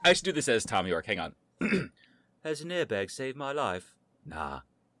I should do this as Tom York. Hang on. Has an airbag saved my life? Nah.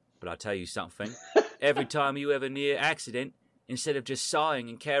 But I'll tell you something. Every time you have a near accident, instead of just sighing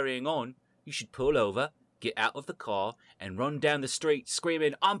and carrying on, you should pull over, get out of the car, and run down the street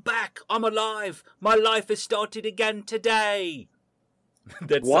screaming, "I'm back! I'm alive! My life has started again today!"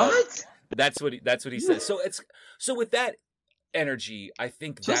 What? That's what he says. So with that energy, I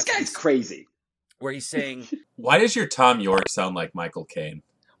think this guy's crazy. Where he's saying, why does your Tom York sound like Michael Caine?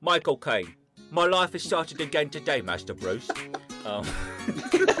 Michael Caine, my life has started again today, Master Bruce.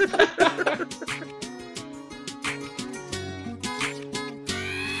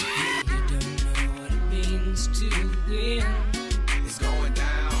 It's going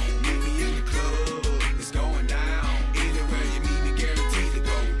down. Meet me in the club. It's going down. Anywhere you meet me, guaranteed to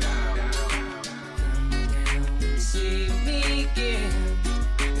go down. See me again.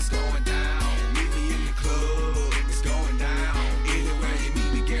 It's going down. Meet me in the club. It's going down. Anywhere you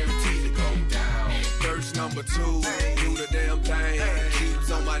meet me, guaranteed to go down. Verse number 2, do the damn thing.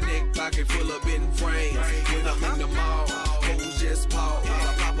 Keeps on my neck, pocket full of in frames. When I'm in the mall, hoes just pause.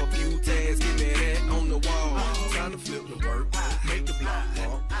 Pop a few tags, give me that on the wall. Time to flip the work, make the block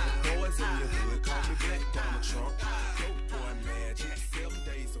walk. Boys in the hood, call me Black Donald Trump. Dope boy magic, 7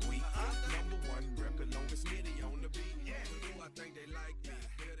 days a week. Number 1 record, longest nitty on the beat. I think they like me,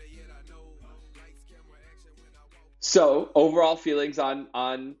 better yet I know. Lights, camera, action when I walk. So, overall feelings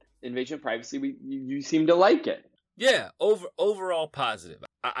on Invasion of Privacy, you seem to like it. Yeah, overall positive.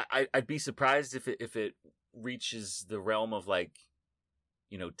 I'd be surprised if it reaches the realm of like,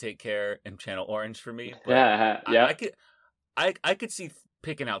 Take Care and Channel Orange for me. But yeah. I could see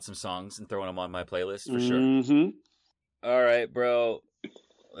picking out some songs and throwing them on my playlist for sure. Mm-hmm. All right, bro.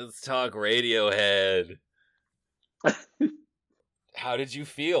 Let's talk Radiohead. How did you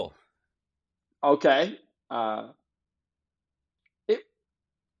feel? Okay. I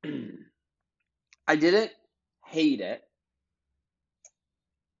didn't hate it.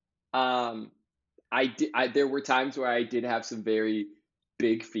 There were times where I did have some very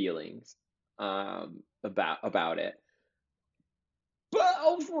big feelings about it, but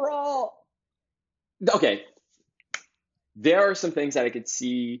overall, okay. There are some things that I could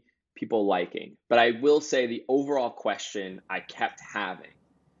see people liking, but I will say the overall question I kept having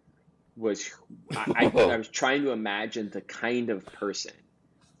was I was trying to imagine the kind of person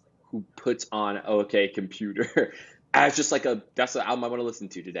who puts on OK Computer as just like that's the album I want to listen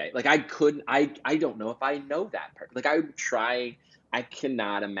to today. Like I don't know if I know that person. Like I'm trying, I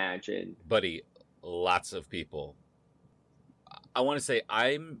cannot imagine. Buddy, lots of people. I want to say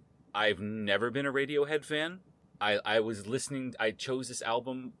I've never been a Radiohead fan. I was listening, I chose this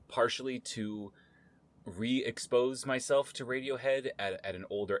album partially to re-expose myself to Radiohead at an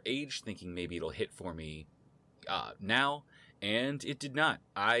older age, thinking maybe it'll hit for me now. And it did not.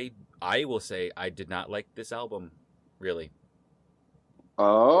 I will say I did not like this album, really.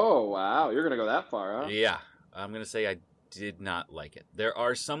 Oh, wow. You're going to go that far, huh? Yeah. I'm going to say I did not like it. There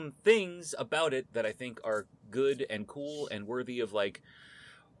are some things about it that I think are good and cool and worthy of, like,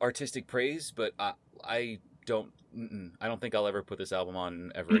 artistic praise, but I don't think I'll ever put this album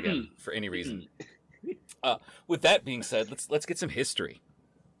on ever again for any reason. With that being said, let's get some history.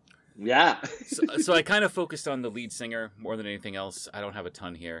 Yeah. so I kind of focused on the lead singer more than anything else. I don't have a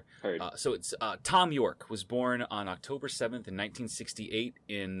ton here. So it's Tom York was born on October 7th in 1968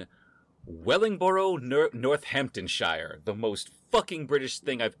 in Wellingborough, Northamptonshire. The most fucking British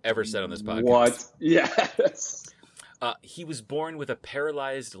thing I've ever said on this podcast. What? Yes. He was born with a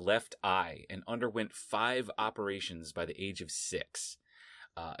paralyzed left eye and underwent 5 operations by the age of 6.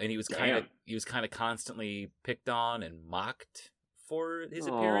 And he was kind of constantly picked on and mocked for his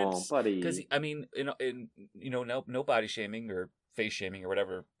appearance, buddy. Because I mean, no body shaming or face shaming or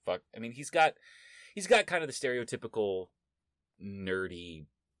whatever. Fuck. I mean, he's got kind of the stereotypical nerdy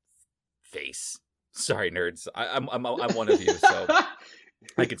face. Sorry, nerds. I'm one of you, so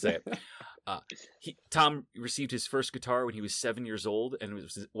I could say it. Tom received his first guitar when he was 7 years old and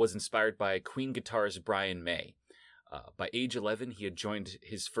was inspired by Queen guitarist Brian May. By age 11, he had joined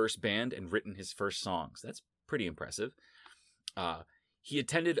his first band and written his first songs. That's pretty impressive. He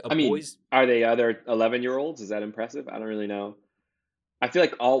attended boys. Are they other 11-year-olds? Is that impressive? I don't really know. I feel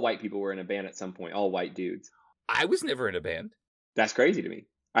like all white people were in a band at some point. All white dudes. I was never in a band. That's crazy to me.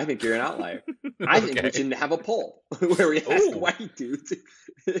 I think you're an outlier. I think we should have a poll where we ask white dudes.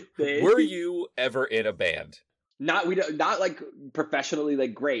 Were you ever in a band? Not like professionally,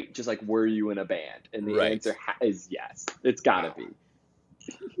 like great. Just like, were you in a band? And the answer is yes. It's gotta be.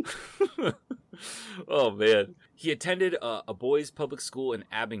 Oh, man. He attended a boys' public school in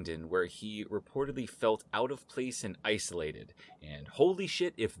Abingdon where he reportedly felt out of place and isolated. And holy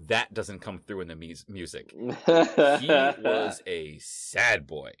shit, if that doesn't come through in the music. He was a sad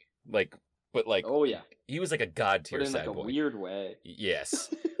boy. Oh yeah, he was like a god tier but in sad like a boy. weird way.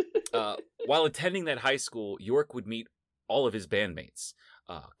 Yes. While attending that high school, York would meet all of his bandmates.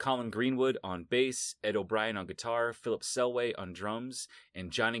 Colin Greenwood on bass, Ed O'Brien on guitar, Philip Selway on drums, and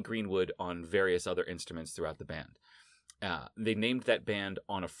Johnny Greenwood on various other instruments throughout the band. They named that band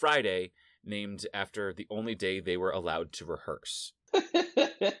On a Friday, named after the only day they were allowed to rehearse.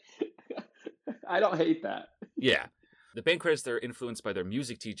 I don't hate that. Yeah. The band credits their influence by their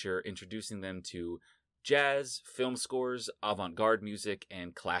music teacher, introducing them to jazz, film scores, avant-garde music,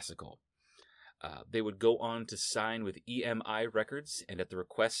 and classical. They would go on to sign with EMI Records and at the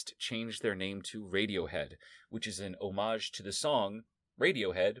request change their name to Radiohead, which is an homage to the song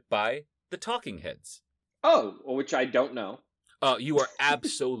Radiohead by the Talking Heads. Oh, which I don't know. You are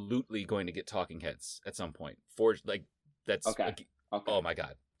absolutely going to get Talking Heads at some point. That's okay. Oh my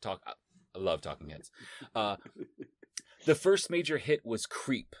god. I love Talking Heads. The first major hit was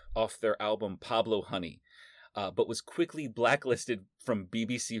Creep off their album Pablo Honey. But was quickly blacklisted from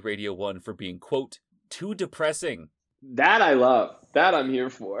BBC Radio 1 for being, quote, too depressing. That I love. That I'm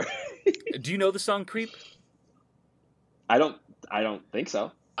here for. Do you know the song Creep? I don't think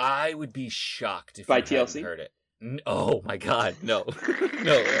so. I would be shocked if by you TLC? hadn't heard it. Oh my god, no.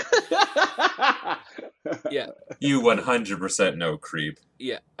 No. Yeah. You 100% know Creep.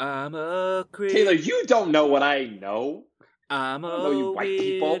 Yeah. I'm a creep. Taylor, you don't know what I know. I'm a know you white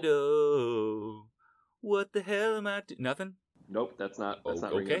people. widow. What the hell am I doing? Nothing? Nope, that's not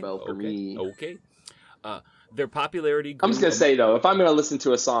ringing a bell for me. Okay. Their popularity grew. I'm just going to say, though, if I'm going to listen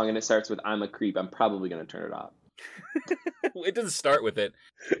to a song and it starts with I'm a creep, I'm probably going to turn it off. It doesn't start with it.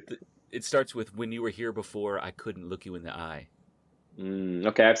 It starts with, when you were here before, I couldn't look you in the eye.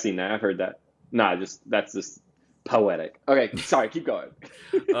 Okay, I've seen that. I've heard that. That's just poetic. Okay, sorry, keep going.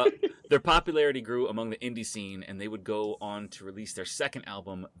 Their popularity grew among the indie scene, and they would go on to release their second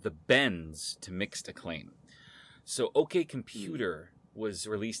album, The Bends, to mixed acclaim. So OK Computer was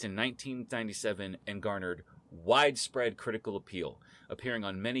released in 1997 and garnered widespread critical appeal, appearing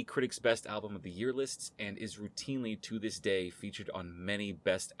on many critics' best album of the year lists, and is routinely to this day featured on many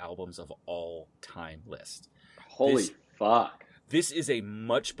best albums of all time lists. Holy fuck. This is a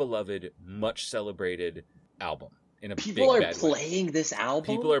much beloved, much celebrated album. In a People big, are bad playing way. this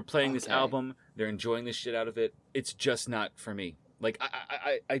album? People are playing this album. They're enjoying the shit out of it. It's just not for me. Like,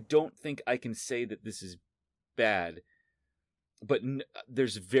 I don't think I can say that this is bad, but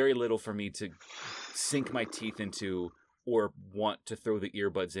there's very little for me to sink my teeth into or want to throw the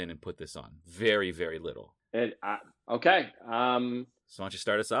earbuds in and put this on. Very, very little. Okay. So why don't you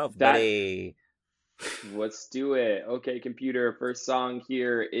start us off, buddy? Let's do it. Okay, Computer. First song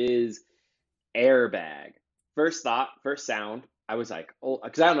here is Airbag. First sound, I was like, oh,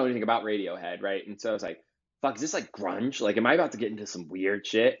 because I don't know anything about Radiohead, right? And so I was like, fuck, is this like grunge? Like, am I about to get into some weird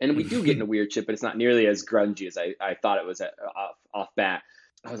shit? And we do get into weird shit, but it's not nearly as grungy as I thought it was off bat.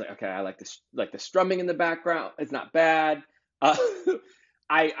 I was like, okay, I like this, like the strumming in the background. It's not bad.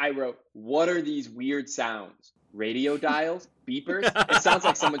 I wrote, what are these weird sounds? Radio dials? Beepers? It sounds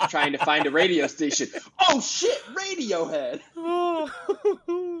like someone's trying to find a radio station. Oh shit, Radiohead!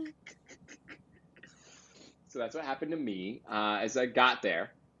 So that's what happened to me as I got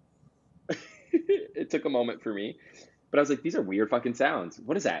there. It took a moment for me. But I was like, these are weird fucking sounds.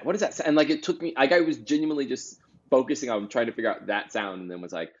 What is that? What is that? And like, it took me, like, I was genuinely just focusing on trying to figure out that sound, and then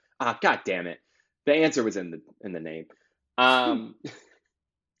was like, god damn it. The answer was in the name. Oh,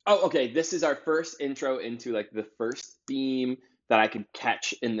 okay. This is our first intro into like the first theme that I could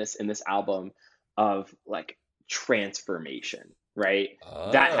catch in this album of like transformation, right?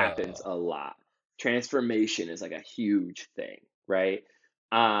 That happens a lot. Transformation is like a huge thing, right?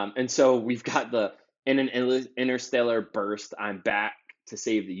 And so we've got in an interstellar burst, I'm back to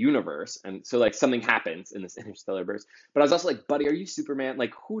save the universe. And so like something happens in this interstellar burst. But I was also like, buddy, are you Superman?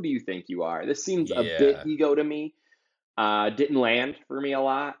 Like, who do you think you are? This seems a bit ego to me. Didn't land for me a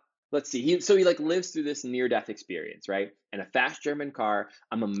lot. Let's see. He like lives through this near-death experience, right? In a fast German car.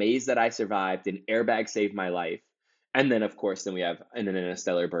 I'm amazed that I survived. An airbag saved my life. And then, of course, we have in an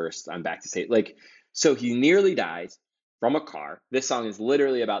interstellar burst, I'm back to save. Like, so he nearly dies from a car. This song is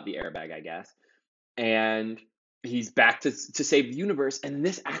literally about the airbag, I guess. And he's back to save the universe. And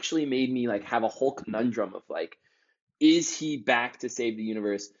this actually made me like have a whole conundrum of like, is he back to save the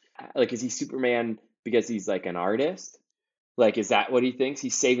universe? Like, is he Superman because he's like an artist? Like, is that what he thinks?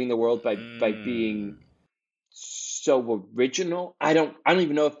 He's saving the world by being so original. I don't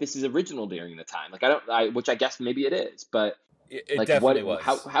even know if this is original during the time. Like which I guess maybe it is, but It like definitely what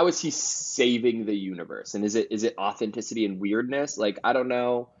was. how is he saving the universe? And is it authenticity and weirdness? Like I don't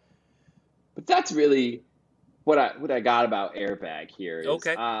know. But that's really what I got about Airbag here is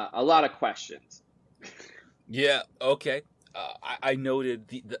Okay. a lot of questions. Yeah. Okay. I noted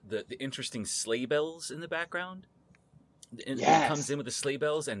the interesting sleigh bells in the background. It comes in with the sleigh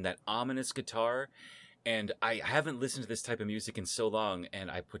bells and that ominous guitar. And I haven't listened to this type of music in so long, and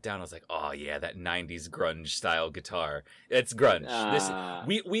I put down, I was like, oh yeah, that 90s grunge style guitar. It's grunge.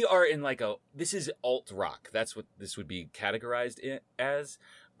 We are in like this is alt rock. That's what this would be categorized as.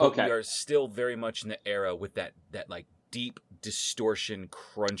 But we are still very much in the era with that like deep distortion,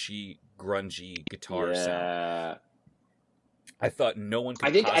 crunchy, grungy guitar sound. I thought no one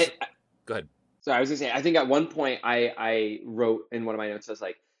could go ahead. So I was gonna say, I think at one point I wrote in one of my notes, I was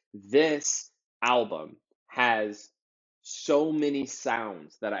like, this album has so many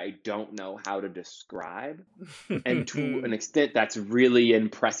sounds that I don't know how to describe. And to an extent, that's really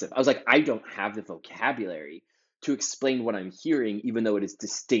impressive. I was like, I don't have the vocabulary to explain what I'm hearing, even though it is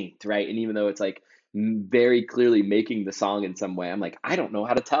distinct, right? And even though it's like very clearly making the song in some way, I'm like, I don't know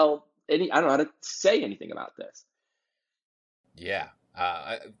how to I don't know how to say anything about this. Yeah.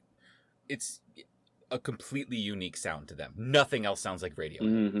 It's a completely unique sound to them. Nothing else sounds like Radiohead.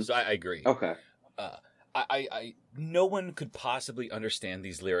 Mm-hmm. So I agree. Okay. No one could possibly understand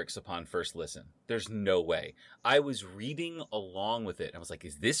these lyrics upon first listen. There's no way. I was reading along with it, and I was like,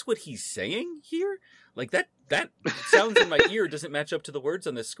 is this what he's saying here? Like, that sounds in my ear doesn't match up to the words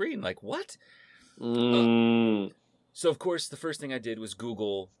on the screen. Like, what? So, of course, the first thing I did was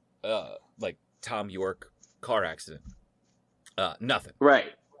Google, like, Tom York car accident. Nothing.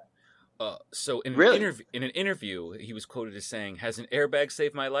 Right. So, in an interview, he was quoted as saying, has an airbag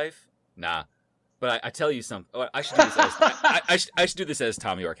saved my life? Nah. But I tell you something. I should do this as I should do this as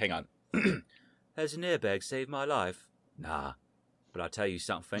Tom York. Hang on. Has an airbag saved my life? Nah. But I'll tell you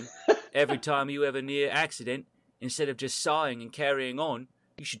something. Every time you have a near accident, instead of just sighing and carrying on,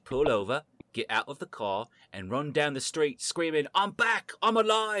 you should pull over, get out of the car, and run down the street screaming, "I'm back! I'm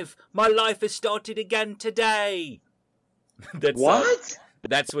alive! My life has started again today!" What?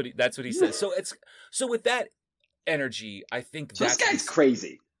 That's what he says. So with that energy, I think this guy's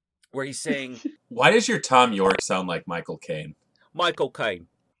crazy. Where he's saying, why does your Tom York sound like Michael Caine? Michael Caine,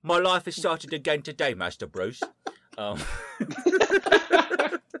 my life has started again today, Master Bruce. So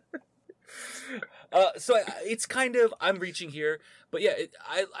it's kind of, I'm reaching here, but yeah,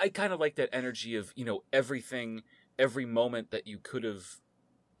 I kind of like that energy of, everything, every moment that you could have,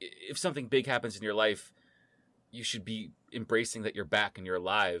 if something big happens in your life, you should be embracing that you're back and you're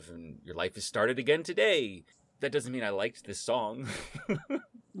alive and your life has started again today. That doesn't mean I liked this song.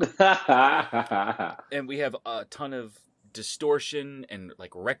 And we have a ton of distortion and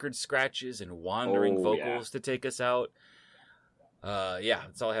like record scratches and wandering vocals to take us out.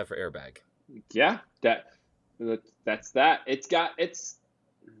 That's all I have for Airbag. Yeah, that's that.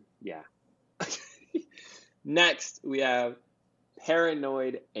 Next, we have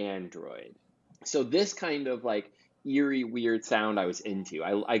Paranoid Android. So this kind of like eerie, weird sound I was into.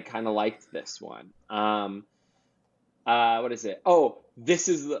 I kind of liked this one. What is it? Oh,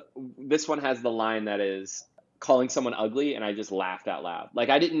 this one has the line that is calling someone ugly, and I just laughed out loud. Like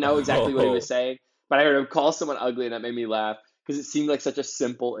I didn't know exactly what he was saying, but I heard him call someone ugly, and that made me laugh because it seemed like such a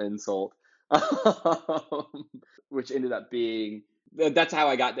simple insult, which ended up being. That's how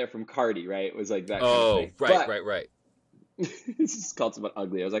I got there from Cardi, right? It was like that. Oh, kind of thing. Right. It's just called someone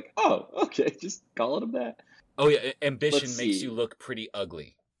ugly. I was like, oh, okay, just calling him that. Oh yeah, ambition makes you look pretty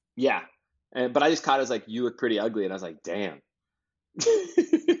ugly. Yeah, but I just caught it as like, you look pretty ugly, and I was like, damn.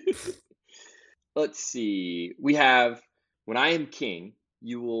 Let's see. We have, when I am king,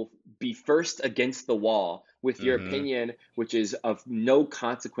 you will be first against the wall with your opinion, which is of no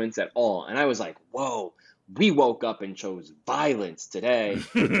consequence at all. And I was like, whoa, we woke up and chose violence today.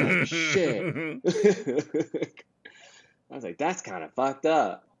 Like, shit. I was like, that's kind of fucked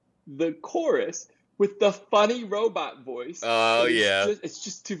up. The chorus with the funny robot voice. Oh, yeah. It's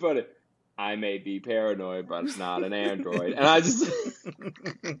just too funny. I may be paranoid, but it's not an android. And I just...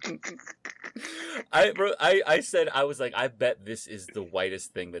 I said, I was like, I bet this is the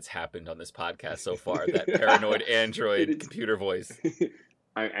whitest thing that's happened on this podcast so far, that paranoid android computer voice.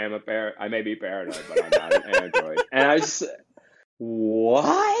 I may be paranoid, but I'm not an android. And I just...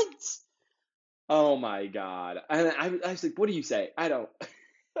 What? Oh my God. And I was like, what do you say? I don't...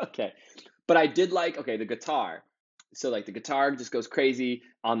 Okay. But I did like, the guitar. So like the guitar just goes crazy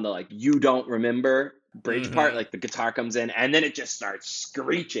on the like you don't remember bridge part. Like the guitar comes in and then it just starts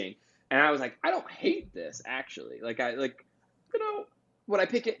screeching. And I was like, I don't hate this, actually. Would I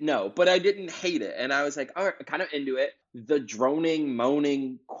pick it? No, but I didn't hate it. And I was like, all right, kind of into it. The droning,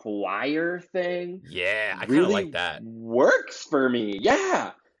 moaning choir thing Yeah, I kind of really like that. works for me.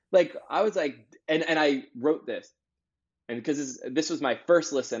 Yeah. Like, I was like, and I wrote this. And because this was my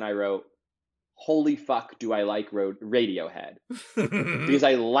first listen, I wrote, holy fuck, do I like Radiohead? Because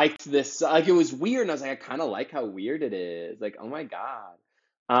I liked this. Like, it was weird. And I was like, I kind of like how weird it is. Like, oh my God.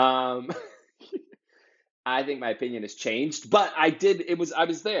 I think my opinion has changed, but I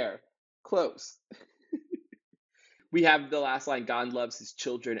was there. Close. We have the last line, God loves his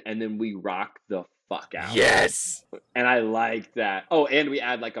children, and then we rock the fuck out. Yes! And I like that. Oh, and we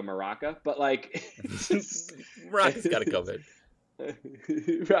add like a maraca, but like... Maraca's got to come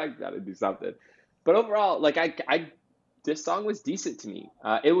in. Rock's got to do something. But overall, like, this song was decent to me.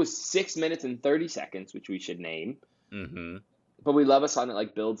 It was 6 minutes and 30 seconds, which we should name. Mm-hmm. But we love a song that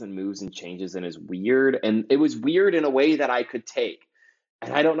like builds and moves and changes and is weird. And it was weird in a way that I could take.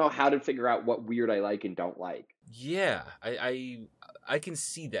 And I don't know how to figure out what weird I like and don't like. Yeah, I can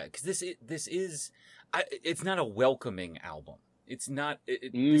see that, because this is it's not a welcoming album. It's not.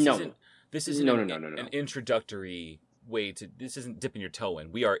 This isn't an introductory way to. This isn't dipping your toe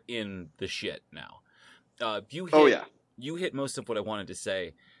in. We are in the shit now. You hit most of what I wanted to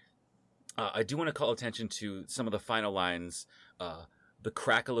say. I do want to call attention to some of the final lines. The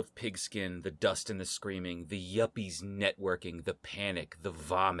crackle of pigskin, the dust and the screaming, the yuppies networking, the panic, the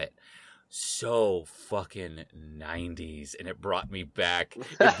vomit. So fucking 90s, and it brought me back.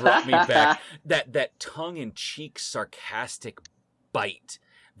 It brought me back. That tongue-in-cheek sarcastic bite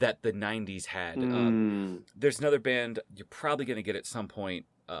that the 90s had. There's another band, you're probably going to get at some point,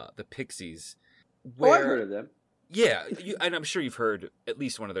 the Pixies. I've heard of them. Yeah, and I'm sure you've heard at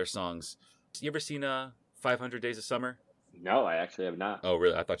least one of their songs. You ever seen 500 Days of Summer? No, I actually have not. Oh,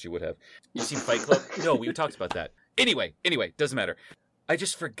 really? I thought you would have. You seen Fight Club? No, we talked about that. Anyway, doesn't matter. I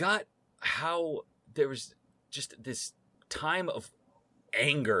just forgot how there was just this time of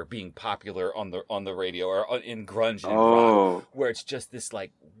anger being popular on the radio or in grunge and rock, where it's just this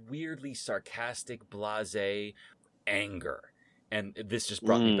like weirdly sarcastic, blasé anger. And this just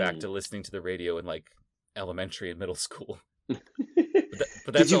brought me back to listening to the radio in like elementary and middle school. But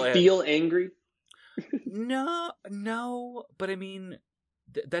that's Did you feel angry? No, but I mean,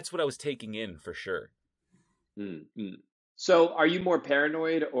 that's what I was taking in for sure. Mm-hmm. So, are you more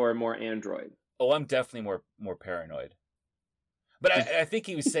paranoid or more Android? Oh, I'm definitely more paranoid. But I think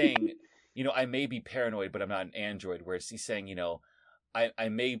he was saying, I may be paranoid, but I'm not an android. Whereas he's saying, I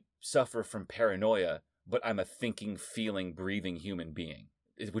may suffer from paranoia, but I'm a thinking, feeling, breathing human being,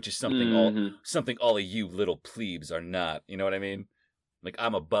 which is something something all of you little plebes are not. You know what I mean? Like,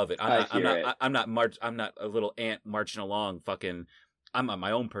 I'm above it. I'm not a little ant marching along. Fucking, I'm my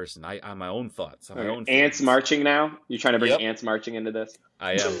own person. I'm my own thoughts. I'm my own ants feelings. Marching now. You're trying to bring ants marching into this.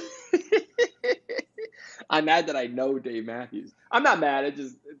 I am. I'm mad that I know Dave Matthews. I'm not mad. It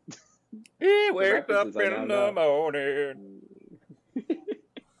just he wakes up in the morning.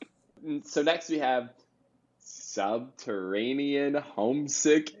 So next we have Subterranean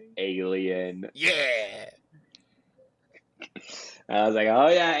Homesick Alien. Yeah. I was like, oh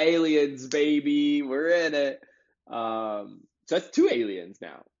yeah, aliens, baby, we're in it. So that's 2 aliens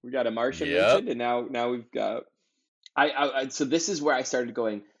now. We got a Martian mentioned, and now we've got. So this is where I started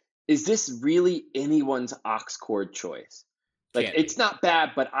going. Is this really anyone's aux cord choice? Like, it's not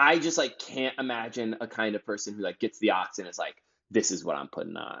bad, but I just like can't imagine a kind of person who like gets the aux and is like, this is what I'm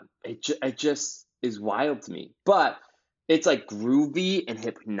putting on. It just is wild to me. But it's like groovy and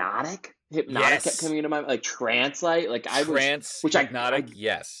hypnotic. Hypnotic kept coming into my mind, like trance-like. Like hypnotic,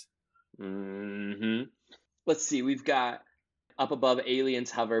 yes. Mm-hmm. Let's see, we've got Up Above Aliens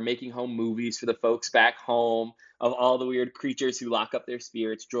Hover, Making Home Movies for the Folks Back Home, of all the weird creatures who lock up their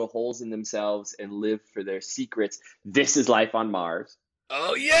spirits, drill holes in themselves, and live for their secrets. This is Life on Mars.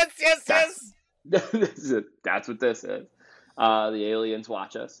 Oh, yes! That's what this is. The aliens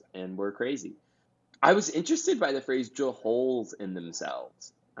watch us, and we're crazy. I was interested by the phrase drill holes in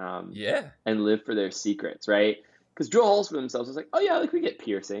themselves. And live for their secrets, right? Because drill holes for themselves is like, oh yeah, like we get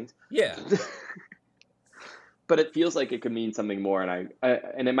piercings. Yeah. But it feels like it could mean something more, and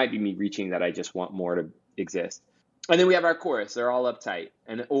and it might be me reaching that I just want more to exist. And then we have our chorus, they're all uptight.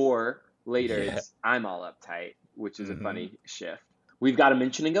 Or later it's I'm all uptight, which is a funny shift. We've got a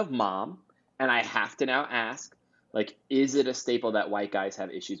mentioning of mom, and I have to now ask, like, is it a staple that white guys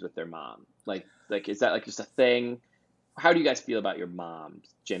have issues with their mom? Like is that like just a thing? How do you guys feel about your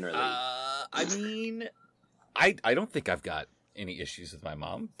moms generally? I mean, I don't think I've got any issues with my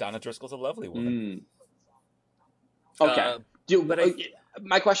mom. Donna Driscoll's a lovely woman. Okay.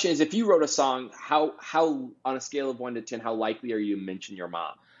 my question is, if you wrote a song, how on a scale of 1 to 10, how likely are you to mention your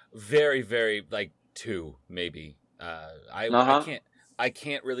mom? Very, very, like 2, maybe. I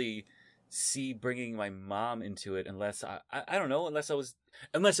can't really see bringing my mom into it unless I don't know, unless it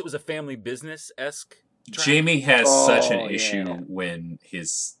was a family business-esque track. Jamie has such an issue yeah. when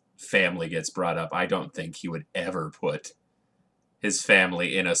his family gets brought up. I don't think he would ever put his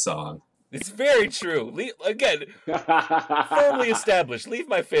family in a song. It's very true. Again, firmly established. Leave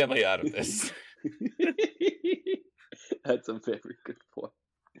my family out of this. That's a very good point.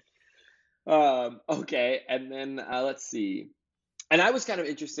 Okay, and then let's see. And I was kind of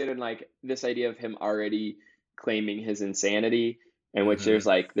interested in like this idea of him already claiming his insanity, in which there's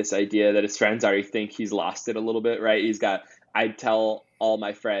like this idea that his friends already think he's lost it a little bit, right? He's got, I'd tell all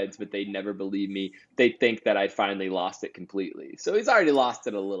my friends, but they'd never believe me. They'd think that I'd finally lost it completely. So he's already lost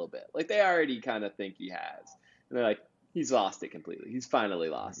it a little bit. Like they already kind of think he has. And they're like, he's lost it completely. He's finally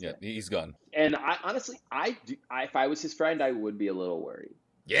lost it. Yeah, he's gone. And I honestly, if I was his friend, I would be a little worried.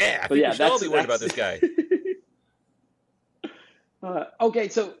 Yeah, I think we should all be worried about this guy. Okay,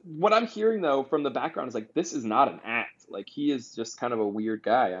 so what I'm hearing though from the background is like this is not an act. Like he is just kind of a weird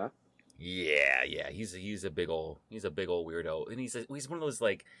guy, huh? Yeah. He's a big old weirdo, and he's one of those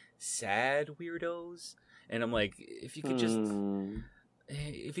like sad weirdos. And I'm like, if you could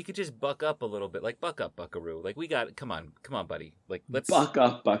just buck up a little bit, like buck up, Buckaroo. Like come on, buddy. Like let's buck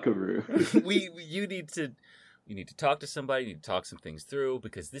up, Buckaroo. You need to talk to somebody. You need to talk some things through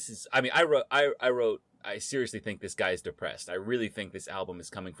because this is. I mean, I seriously think this guy is depressed. I really think this album is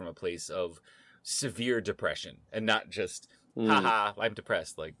coming from a place of severe depression and not just, haha, I'm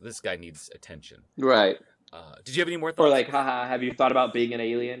depressed. Like, this guy needs attention. Right. Did you have any more thoughts? Or like, haha, have you thought about being an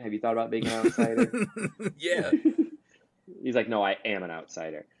alien? Have you thought about being an outsider? Yeah. He's like, no, I am an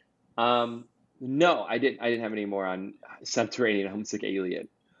outsider. No, I didn't have any more on Subterranean Homesick Alien.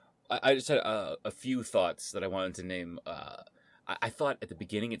 I just had a few thoughts that I wanted to name. I thought at the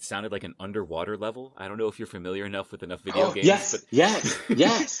beginning it sounded like an underwater level. I don't know if you're familiar enough with enough video games.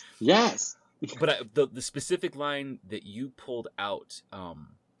 Yes. But the specific line that you pulled out,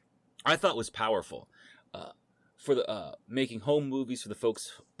 I thought was powerful. For the making home movies for the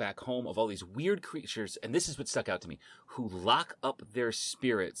folks back home of all these weird creatures, and this is what stuck out to me, who lock up their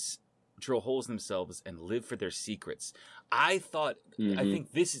spirits, drill holes in themselves, and live for their secrets. I thought, I think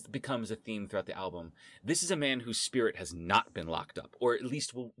becomes a theme throughout the album. This is a man whose spirit has not been locked up, or at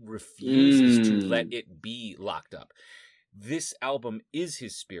least refuses to let it be locked up. This album is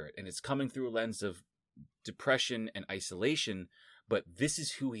his spirit, and it's coming through a lens of depression and isolation, but this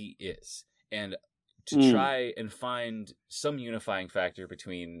is who he is. And to try and find some unifying factor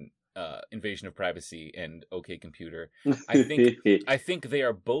between Invasion of Privacy and OK Computer, I think they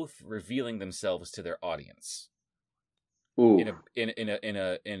are both revealing themselves to their audience in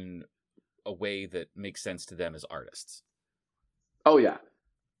a way that makes sense to them as artists. Oh yeah,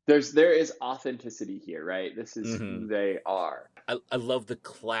 there is authenticity here, right? This is who they are. I love the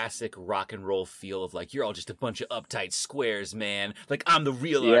classic rock and roll feel of like, you're all just a bunch of uptight squares, man. Like, I'm the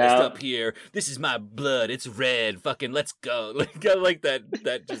real artist up here. This is my blood. It's red. Fucking let's go. Like, I like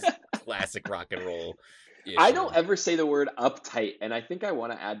that just classic rock and roll. I don't ever say the word uptight, and I think I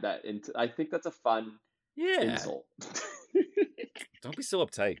want to add that into. I think that's a fun insult. Don't be so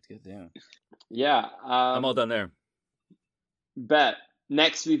uptight. Goddamn. Yeah. I'm all done there. Bet.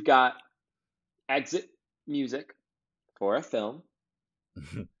 Next, we've got exit music for a film.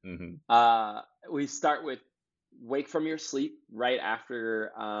 We start with Wake From Your Sleep right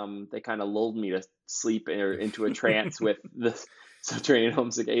after they kind of lulled me to sleep or into a trance with the Subterranean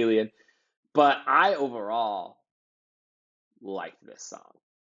Homesick Alien. But I overall liked this song.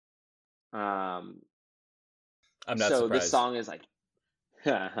 I'm not so surprised. This song is like,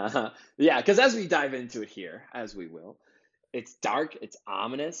 yeah, because as we dive into it here, as we will, it's dark, it's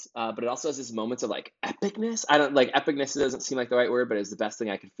ominous, but it also has these moments of like epicness. Epicness doesn't seem like the right word, but it's the best thing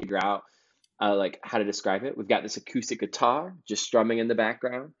I could figure out, like how to describe it. We've got this acoustic guitar just strumming in the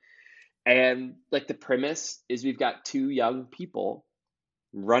background, and like the premise is we've got two young people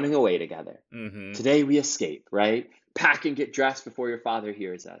running away together. Today we escape, right? Pack and get dressed before your father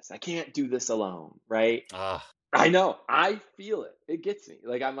hears us. I can't do this alone, right? I know. I feel it. It gets me.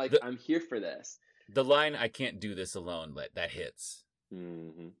 Like, I'm like, I'm here for this. The line, I can't do this alone, that hits.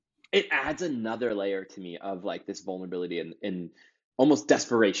 It adds another layer to me of like this vulnerability and almost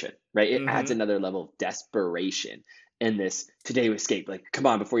desperation, right? It adds another level of desperation in this today we escape. Like, come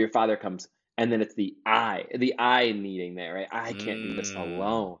on, before your father comes. And then it's the I meeting there, right? I can't do this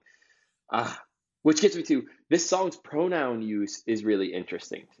alone. Which gets me to this song's pronoun use is really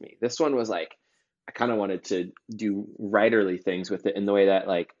interesting to me. This one was like, I kind of wanted to do writerly things with it in the way that,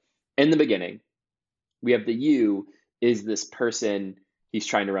 like, in the beginning, we have the you is this person he's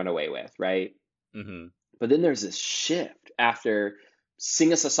trying to run away with, right? Mm-hmm. But then there's this shift after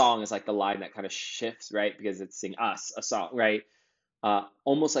sing us a song is like the line that kind of shifts, right? Because it's sing us a song, right?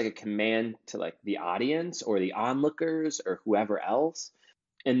 Almost like a command to like the audience or the onlookers or whoever else.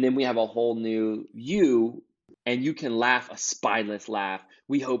 And then we have a whole new you, and you can laugh a spineless laugh.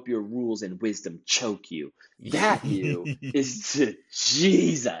 We hope your rules and wisdom choke you. That you is to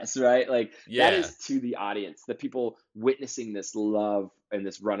Jesus, right? Like that Yeah. is to the audience, the people witnessing this love and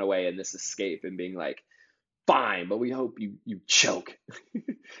this runaway and this escape and being like, fine, but we hope you choke.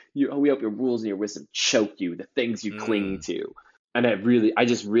 We hope your rules and your wisdom choke you, the things you cling to. And I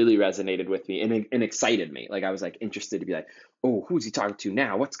just really resonated with me and excited me. Like I was like interested to be like, oh, who's he talking to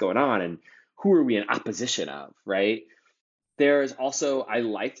now? What's going on? And who are we in opposition of, right? There's also, I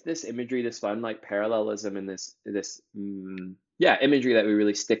liked this imagery, this fun like parallelism and this imagery that we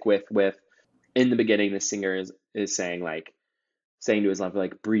really stick with in the beginning, the singer is saying to his lover,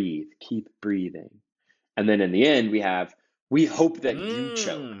 like, breathe, keep breathing. And then in the end, we hope that you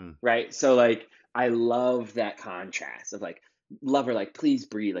choke, right? So like, I love that contrast of like, lover, like, please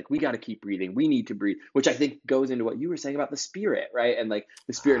breathe. Like, we got to keep breathing. We need to breathe, which I think goes into what you were saying about the spirit, right? And like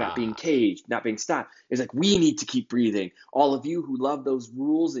the spirit not being caged, not being stopped. It's like, we need to keep breathing. All of you who love those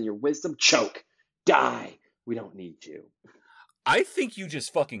rules and your wisdom, choke, die. We don't need you. I think you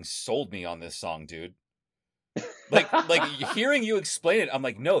just fucking sold me on this song, dude. Like hearing you explain it, I'm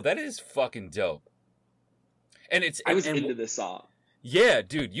like, no, that is fucking dope. And I was into this song. Yeah,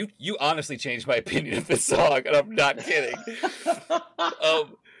 dude, you honestly changed my opinion of this song, and I'm not kidding.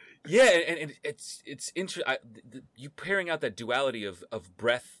 Yeah, and it's interesting. You pairing out that duality of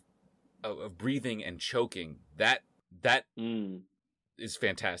breath, of breathing and choking. That is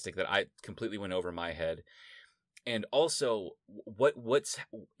fantastic. That I completely went over my head. And also, what's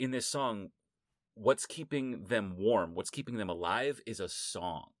in this song? What's keeping them warm? What's keeping them alive is a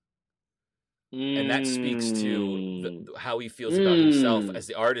song. And that speaks to how he feels about himself as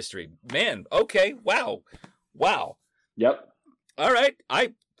the artistry. Man, okay, wow. Yep. All right,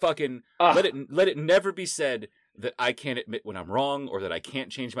 I fucking let it never be said that I can't admit when I'm wrong or that I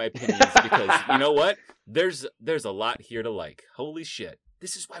can't change my opinions because you know what? There's a lot here to like. Holy shit.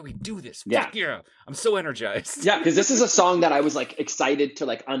 This is why we do this. Yeah. Fuck yeah. I'm so energized. Yeah, because this is a song that I was like excited to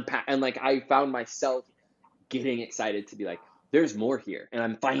like unpack, and like I found myself getting excited to be like, there's more here, and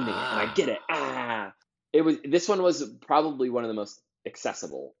I'm finding it, and I get it. This one was probably one of the most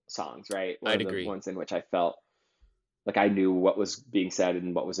accessible songs, right? One I'd of the agree. ones in which I felt like I knew what was being said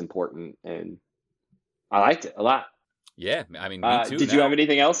and what was important, and I liked it a lot. Yeah, I mean, me too. Did you have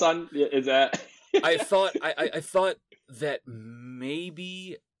anything else on? Is that? I thought that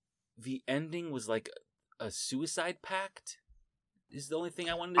maybe the ending was like a suicide pact. Is the only thing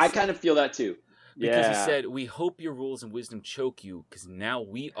I wanted to say. I kind of feel that too. Because he said, we hope your rules and wisdom choke you, because now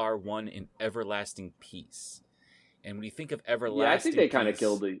we are one in everlasting peace. And when you think of everlasting I think they peace, kind of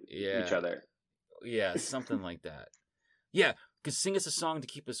killed each other. Yeah, something like that. Yeah, because sing us a song to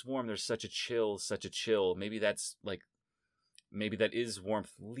keep us warm. There's such a chill. Maybe that is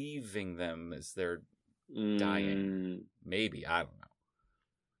warmth leaving them as they're dying. Maybe, I don't know.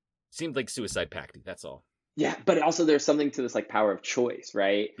 Seemed like suicide pacty, that's all. Yeah, but also there's something to this like power of choice,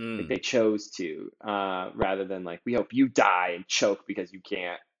 right? Like they chose to, rather than like, we hope you die and choke because you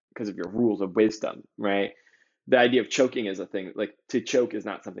can't, because of your rules of wisdom, right? The idea of choking is a thing, like to choke is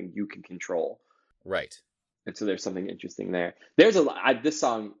not something you can control. Right. And so there's something interesting there. There's a lot, this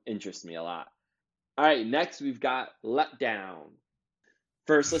song interests me a lot. All right, next we've got Let Down.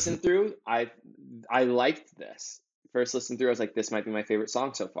 First listen through, I liked this. First listen through, I was like, this might be my favorite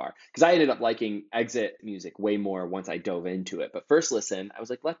song so far. Because I ended up liking exit music way more once I dove into it. But first listen, I was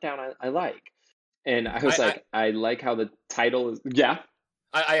like, Let Down, I like. And I was I like how the title is, yeah.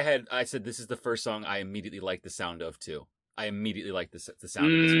 I said, this is the first song I immediately liked the sound of, too. I immediately liked the sound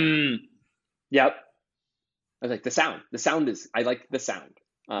of this one. Yep. I was like, the sound is, I like the sound.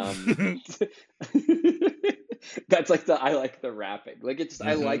 That's like I like the rapping. Like it's just,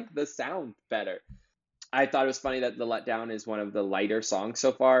 I like the sound better. I thought it was funny that the Let Down is one of the lighter songs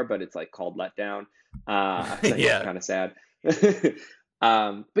so far, but it's like called Let Down. It's kind of sad.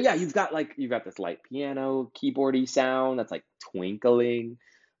 But yeah, you've got this light piano, keyboardy sound that's like twinkling.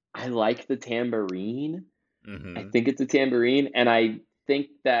 I like the tambourine. I think it's a tambourine, and I think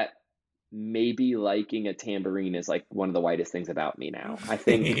that maybe liking a tambourine is like one of the whitest things about me now. I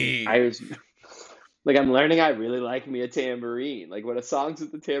think I was like, I'm learning I really like me a tambourine. Like when a song's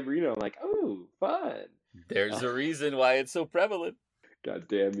with the tambourine, I'm like, oh, fun. There's a reason why it's so prevalent. God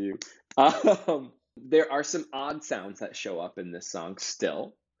damn you. There are some odd sounds that show up in this song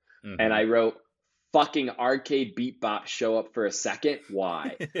still. Mhm. And I wrote, fucking arcade beat bop show up for a second?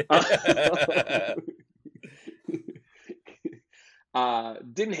 Why?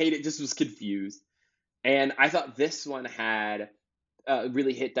 Didn't hate it, just was confused. And I thought this one had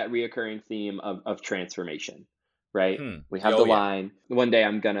really hit that reoccurring theme of transformation, right? We have the line, one day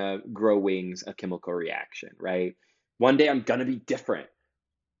I'm gonna grow wings, a chemical reaction, right? One day I'm gonna be different.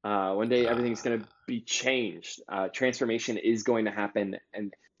 One day everything's gonna be changed. Transformation is going to happen.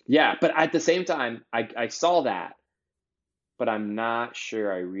 And yeah, but at the same time, I saw that, but I'm not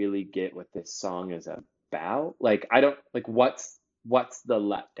sure I really get what this song is about. Like, I don't, like, what's the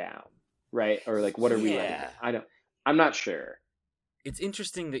letdown, right? Or like, what are we letting down? I'm not sure. It's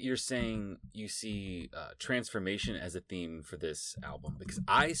interesting that you're saying you see transformation as a theme for this album, because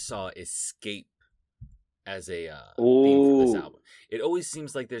I saw escape as a theme for this album. It always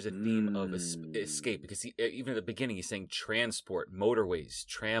seems like there's a theme of escape, because even at the beginning he's saying transport, motorways,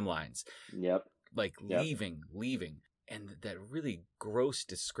 tram lines. Yep. Like leaving. And that really gross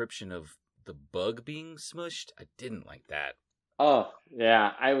description of the bug being smushed, I didn't like that. Oh,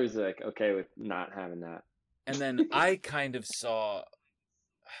 yeah. I was like, okay with not having that. And then I kind of saw,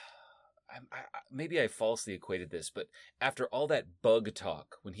 maybe I falsely equated this, but after all that bug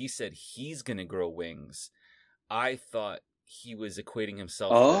talk, when he said he's going to grow wings, I thought he was equating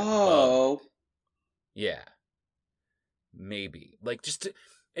himself to that bug. Yeah. Maybe. Like, just to,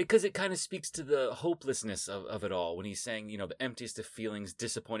 because it kind of speaks to the hopelessness of it all when he's saying, you know, the emptiest of feelings,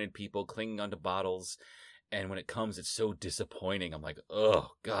 disappointed people clinging onto bottles, and when it comes, it's so disappointing. I'm like,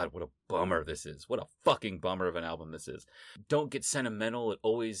 oh God, what a bummer this is. What a fucking bummer of an album this is. Don't get sentimental. It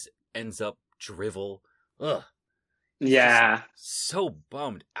always ends up drivel. Ugh. Yeah. So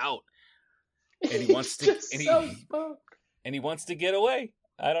bummed out. And he wants to and he wants to get away.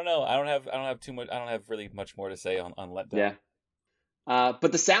 I don't know. I don't have too much. I don't have really much more to say on Letdown. Yeah.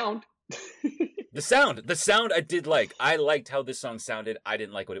 But the sound. the sound I did like. I liked how this song sounded. I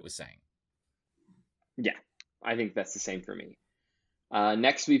didn't like what it was saying. Yeah, I think that's the same for me.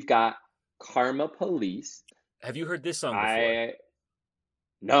 Next, we've got Karma Police. Have you heard this song before?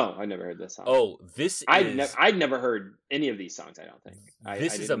 No, I never heard this song. Oh, I'd never heard any of these songs, I don't think.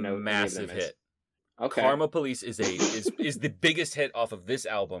 This is a massive hit. Okay. Karma Police is the biggest hit off of this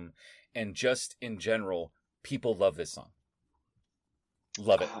album, and just in general, people love this song.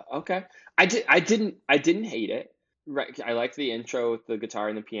 Love it. Okay. I didn't hate it. Right. I liked the intro with the guitar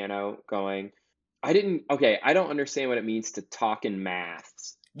and the piano going. I don't understand what it means to talk in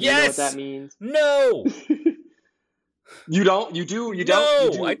maths. Do you know what that means? No. You don't? You do? You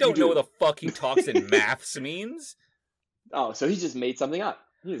don't? No, I don't know what the fuck he talks in maths means. Oh, so he just made something up.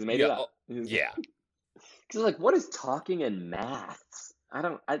 He just made it up. Yeah. Because like, what is talking in maths?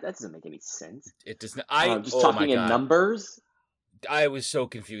 That doesn't make any sense. It does not. Just talking in numbers? I was so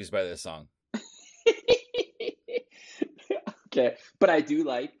confused by this song. Okay. But I do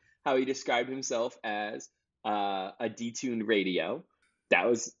like how he described himself as a detuned radio. That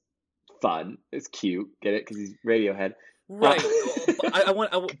was fun. It's cute. Get it? Because he's Radiohead. Right. I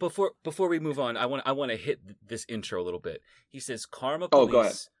want before we move on, I want to hit this intro a little bit. He says, Karma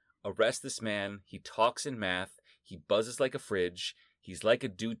Police, arrest this man. He talks in math. He buzzes like a fridge. He's like a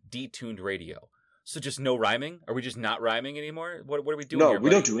detuned radio. So just no rhyming? Are we just not rhyming anymore? What are we doing here, No, we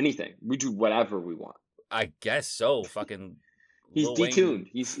don't do anything. We do whatever we want. I guess so. Fucking He's detuned.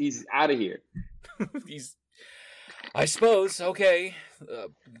 He's out of here. I suppose. Okay.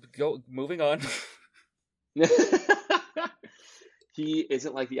 Moving on. He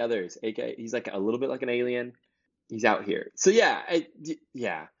isn't like the others. AKA, he's like a little bit like an alien. He's out here. So yeah.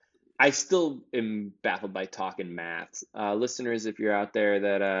 I still am baffled by talking maths. Listeners, if you're out there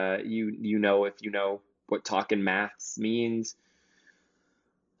that you know what talking maths means,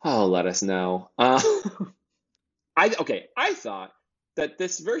 let us know. I thought that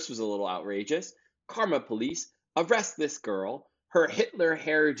this verse was a little outrageous. Karma Police, arrest this girl. Her Hitler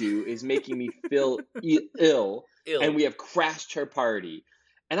hairdo is making me feel ill, and we have crashed her party.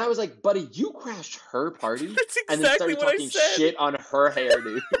 And I was like, buddy, you crashed her party? That's exactly and then started what talking I said. Shit on her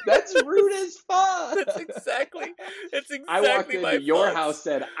hairdo. That's rude as fuck. That's exactly I walked into my your thoughts. house,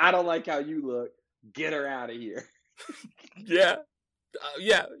 said, I don't like how you look. Get her out of here. Yeah.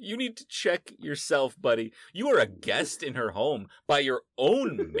 You need to check yourself, buddy. You are a guest in her home by your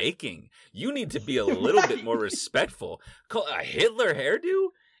own making. You need to be a little bit more respectful. Call a Hitler hairdo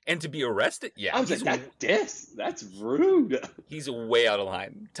and to be arrested? Yeah. I was like, that's rude. He's way out of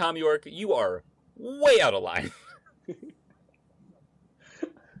line. Tom York, you are way out of line.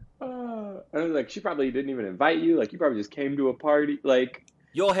 I was like, she probably didn't even invite you. Like, you probably just came to a party. Like,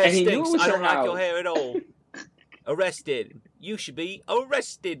 Your hair And he knew stinks. it was I her don't like house. your hair at all. Arrested. You should be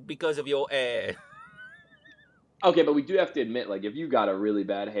arrested because of your hair. Okay, but we do have to admit, like, if you got a really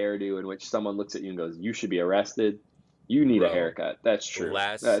bad hairdo in which someone looks at you and goes, "You should be arrested," you need Bro, a haircut. That's true.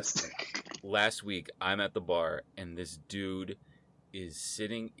 Last week, I'm at the bar, and this dude is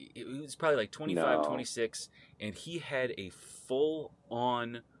sitting. He was probably like 25, 26, and he had a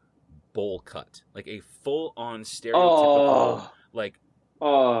full-on bowl cut, like a full-on stereotypical, like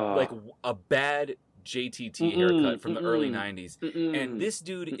a bad JTT haircut from the early 90s. And this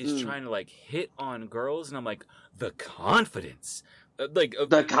dude is trying to like hit on girls, and I'm like, the confidence.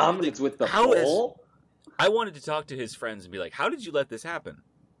 The confidence with the bowl? I wanted to talk to his friends and be like, how did you let this happen?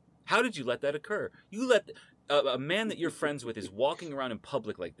 How did you let that occur? You let a man that you're friends with is walking around in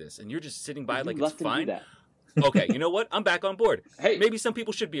public like this, and you're just sitting by like it's fine. Okay, you know what? I'm back on board. Hey, maybe some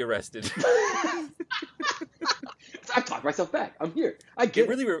people should be arrested. I talked myself back. I'm here. I get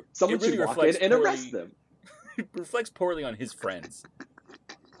it. Someone should walk in and arrest them. It reflects poorly on his friends.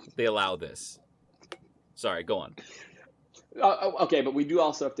 They allow this. Sorry, go on. Okay, but we do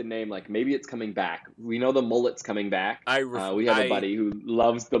also have to name, like, maybe it's coming back. We know the mullet's coming back. We have a buddy who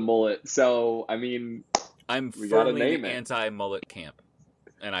loves the mullet. So, I mean, I'm firmly in anti-mullet camp,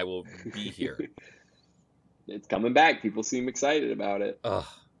 and I will be here. It's coming back. People seem excited about it. Ugh.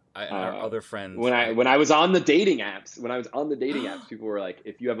 Our other friends. When I was on the dating apps, people were like,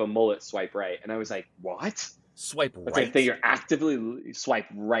 "If you have a mullet, swipe right." And I was like, "What? Swipe right?" It's like you're actively swipe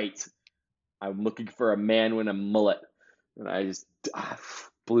right. I'm looking for a man with a mullet, and I just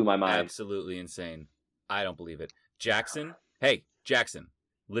blew my mind. Absolutely insane. I don't believe it. Jackson, hey Jackson,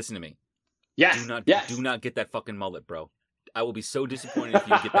 listen to me. Yes. Do not get that fucking mullet, bro. I will be so disappointed if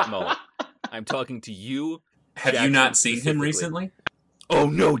you get that mullet. I'm talking to you. Have Jackson, you not seen him recently? Oh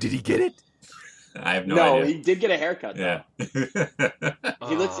no, did he get it? I have no idea. No, he did get a haircut though. Yeah.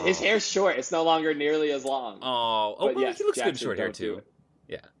 His hair's short. It's no longer nearly as long. Well, yes, he looks Jackson, good in short hair too.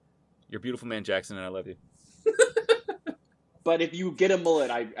 Yeah. You're a beautiful man, Jackson, and I love you. But if you get a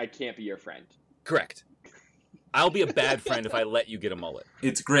mullet, I can't be your friend. Correct. I'll be a bad friend if I let you get a mullet.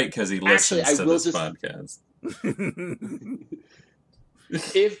 It's great because he listens to this podcast.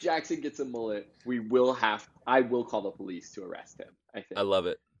 If Jackson gets a mullet, I will call the police to arrest him, I think. I love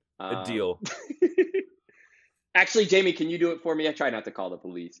it. A deal. Actually, Jamie, can you do it for me? I try not to call the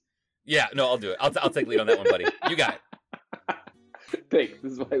police. Yeah, no, I'll do it. I'll take lead on that one, buddy. You got it. Thanks.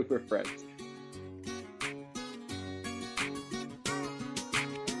 This is why we're friends.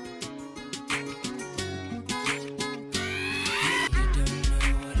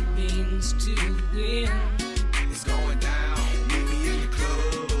 It's going down. Meet me in the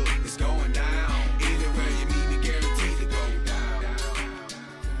club. It's going down. Anywhere you meet me, guaranteed to go down.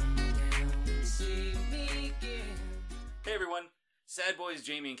 Hey everyone, Sad Boys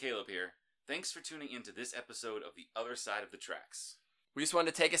Jamie and Caleb here. Thanks for tuning into this episode of The Other Side of the Tracks. We just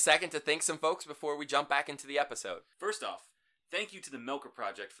wanted to take a second to thank some folks before we jump back into the episode. First off, thank you to the Milker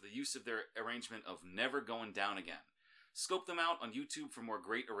Project for the use of their arrangement of Never Going Down Again. Scope them out on YouTube for more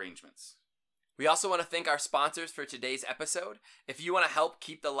great arrangements. We also want to thank our sponsors for today's episode. If you want to help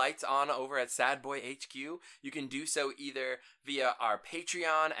keep the lights on over at Sad Boy HQ, you can do so either via our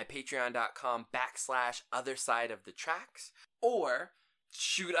Patreon at patreon.com/othersideofthetracks, or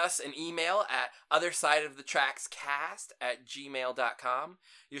shoot us an email at othersideofthetrackscast@gmail.com.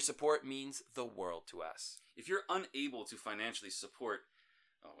 Your support means the world to us. If you're unable to financially support...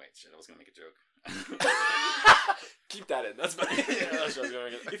 Oh, wait, shit, I was going to make a joke. Keep that in. That's funny.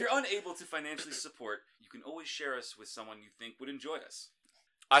 If you're unable to financially support, you can always share us with someone you think would enjoy us.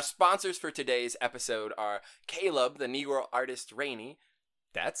 Our sponsors for today's episode are Caleb, the Negro artist Rainey.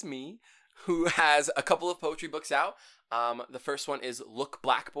 That's me. Who has a couple of poetry books out. The first one is Look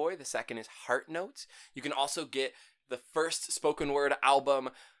Black Boy. The second is Heart Notes. You can also get the first spoken word album,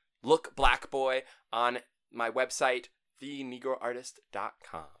 Look Black Boy, on my website,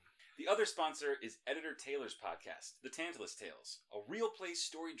 thenegroartist.com. The other sponsor is Editor Taylor's podcast, The Tantalus Tales, a real play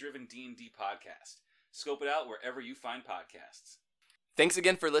story-driven D&D podcast. Scope it out wherever you find podcasts. Thanks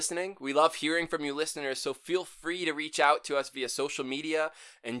again for listening. We love hearing from you listeners, so feel free to reach out to us via social media.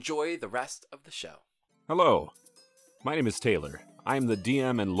 Enjoy the rest of the show. Hello, my name is Taylor. I am the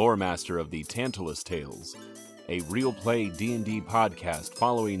DM and lore master of The Tantalus Tales, a real play D&D podcast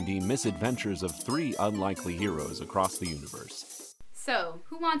following the misadventures of 3 unlikely heroes across the universe. So,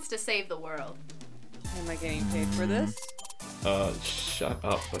 who wants to save the world? Am I getting paid for this? Shut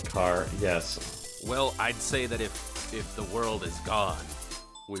up, Bakar. Yes. Well, I'd say that if the world is gone,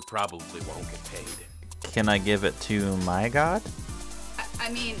 we probably won't get paid. Can I give it to my god?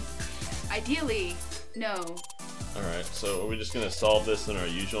 I mean, ideally, no.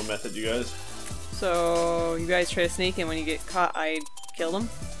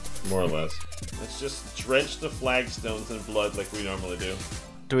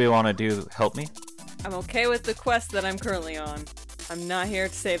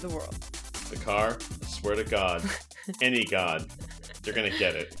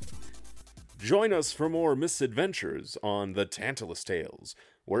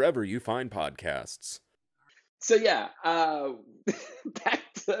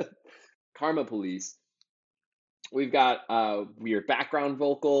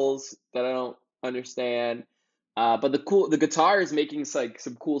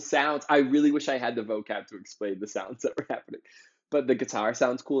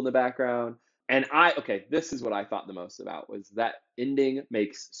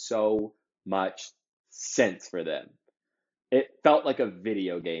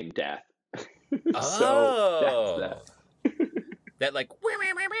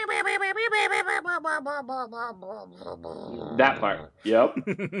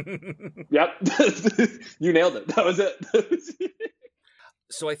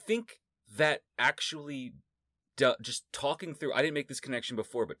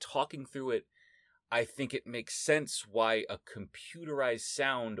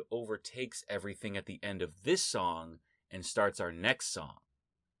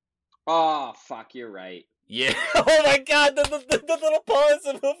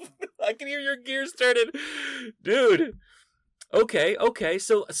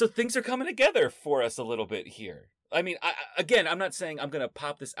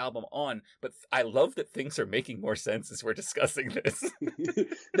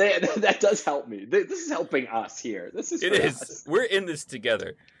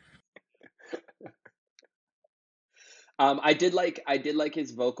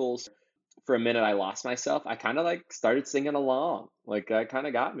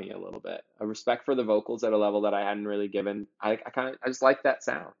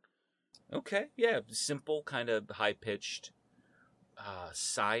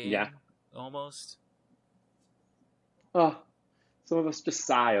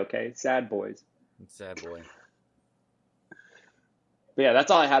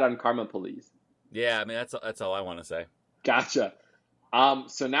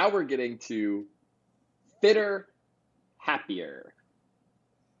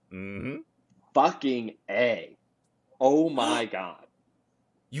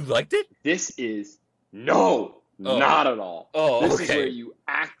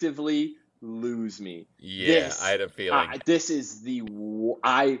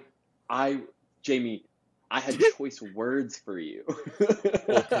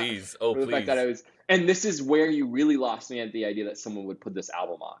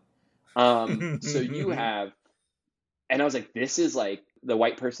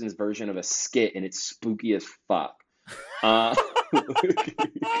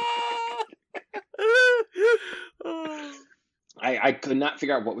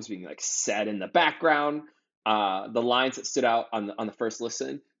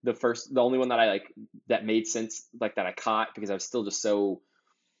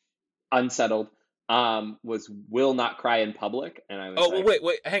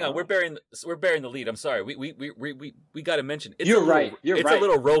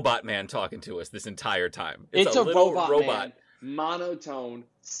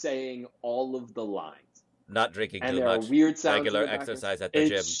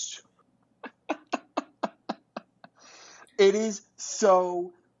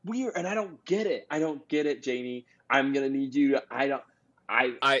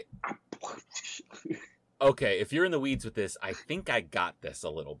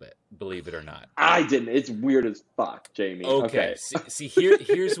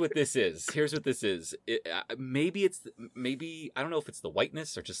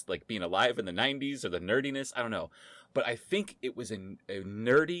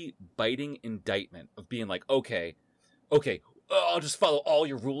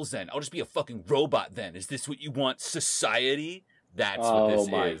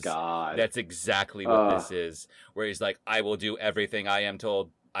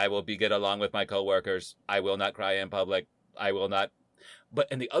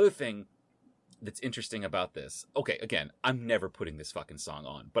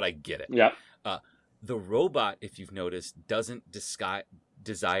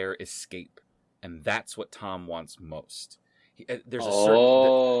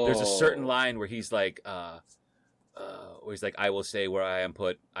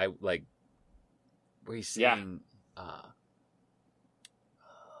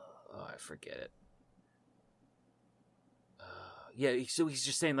 Yeah, so he's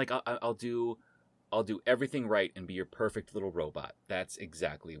just saying like I'll do everything right and be your perfect little robot. That's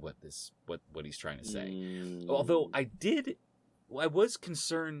exactly what he's trying to say. Although I was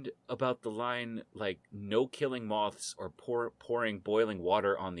concerned about the line like no killing moths or pouring boiling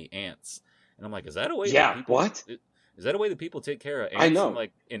water on the ants. And I'm like, is that a way that people Is that a way that people take care of ants I know.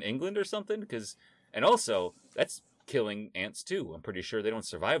 in England or something? And also that's killing ants too. I'm pretty sure they don't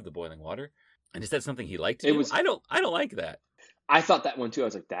survive the boiling water. And is that something he liked to do? I don't like that. I thought that one too. I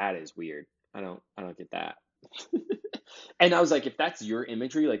was like, that is weird. I don't get that. And I was like, if that's your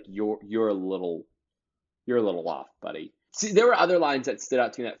imagery, like you're a little off, buddy. See, there were other lines that stood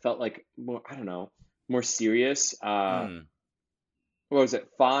out to me that felt like more, I don't know, more serious. What was it?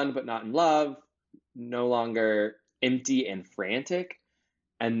 Fond but not in love, no longer empty and frantic.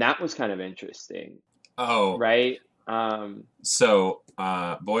 And that was kind of interesting. Oh. Right? So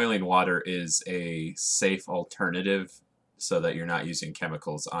boiling water is a safe alternative so that you're not using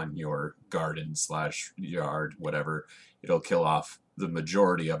chemicals on your garden / yard, whatever. It'll kill off the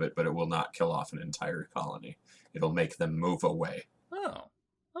majority of it, but it will not kill off an entire colony. It'll make them move away. Oh,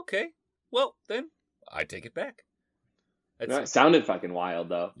 okay. Well, then I take it back. It sounded fucking wild,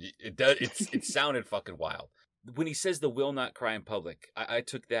 though. It does. It sounded fucking wild. When he says the will not cry in public, I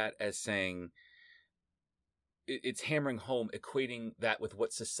took that as saying it's hammering home, equating that with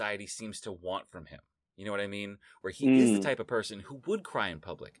what society seems to want from him. You know what I mean? Where he is the type of person who would cry in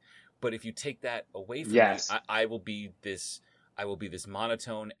public, but if you take that away from me, I will be this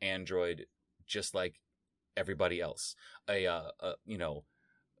monotone android, just like everybody else. A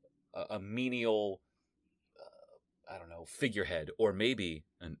menial, I don't know, figurehead, or maybe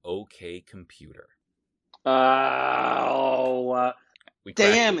an okay computer. Oh,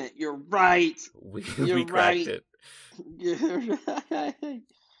 damn it! You're right. We cracked it. You're right.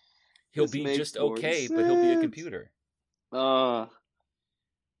 He'll be just okay, but he'll be a computer. And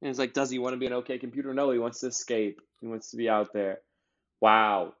it's like, does he want to be an okay computer? No, he wants to escape. He wants to be out there.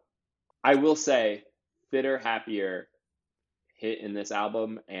 Wow. I will say, Fitter, Happier hit in this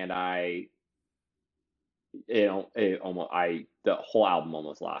album, and the whole album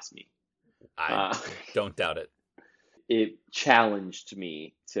almost lost me. I don't doubt it. It challenged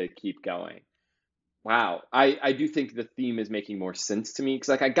me to keep going. Wow. I do think the theme is making more sense to me, because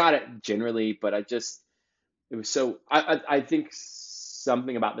like I got it generally, but I think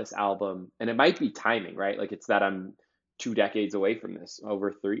something about this album, and it might be timing, right? Like it's that I'm 2 decades away from this,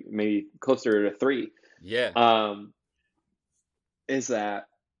 over 3, maybe closer to 3. Yeah. Is that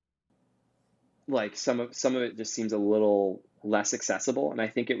like some of it just seems a little less accessible, and I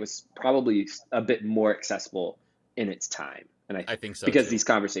think it was probably a bit more accessible in its time. And I think so because too. These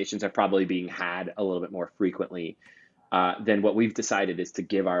conversations are probably being had a little bit more frequently than what we've decided is to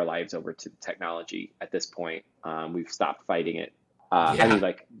give our lives over to technology at this point. We've stopped fighting it. I mean,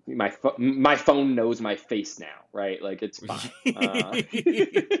 like my phone knows my face now, right? Like it's fine.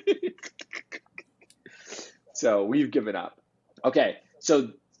 So we've given up. Okay,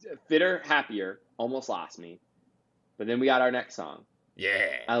 so Fitter, Happier almost lost me, but then we got our next song. Yeah,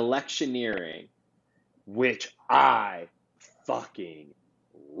 Electioneering, which I fucking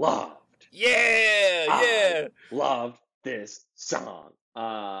loved. Yeah. Loved this song.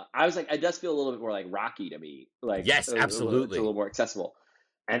 I was like, it does feel a little bit more like Rocky to me. Like, yes, absolutely. It's a little more accessible.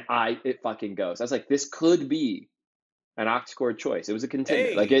 And it fucking goes. I was like, this could be an aux chord choice. It was a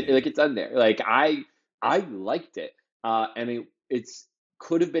contender. Hey. Like it's on there. Like I liked it. And it's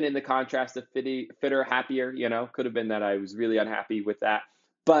could have been in the contrast of Fitter, Happier, could have been that I was really unhappy with that.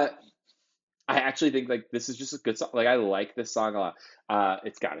 But I actually think like this is just a good song. Like I like this song a lot.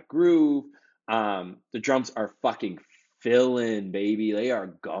 It's got a groove. The drums are fucking filling, baby. They are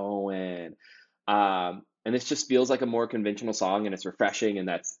going. And this just feels like a more conventional song, and it's refreshing, and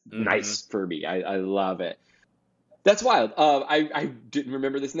that's nice for me. I love it. That's wild. I didn't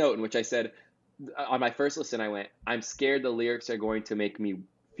remember this note in which I said on my first listen, I went, I'm scared the lyrics are going to make me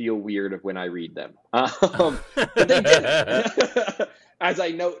feel weird when I read them. But they didn't. As I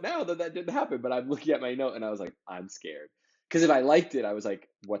note now that didn't happen, but I'm looking at my note and I was like, I'm scared. Because if I liked it, I was like,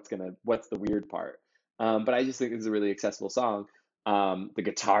 what's the weird part? But I just think it's a really accessible song. The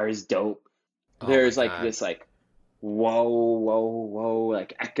guitar is dope. There's like this like whoa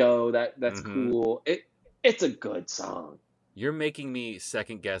like echo that's cool. It's a good song. You're making me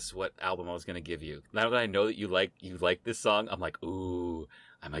second guess what album I was going to give you. Now that I know that you like this song, I'm like, ooh,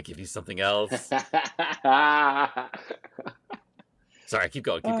 I might give you something else. Sorry, keep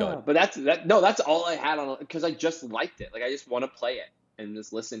going. But that's all I had on, because I just liked it. Like I just want to play it and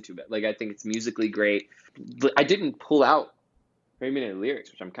just listen to it. Like I think it's musically great. I didn't pull out minute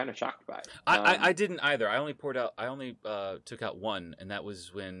lyrics, which I'm kind of shocked by. I didn't either. I only took out one, and that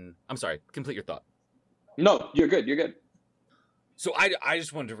was when. I'm sorry. Complete your thought. No, you're good. You're good. So I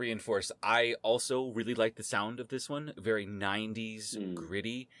just wanted to reinforce, I also really like the sound of this one. Very 90s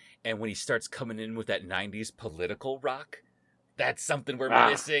gritty. And when he starts coming in with that 90s political rock, that's something we're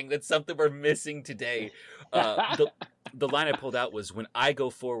missing. That's something we're missing today. The line I pulled out was, when I go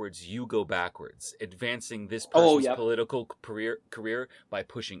forwards, you go backwards. Advancing this person's political career by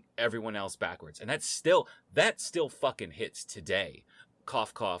pushing everyone else backwards. And that still fucking hits today.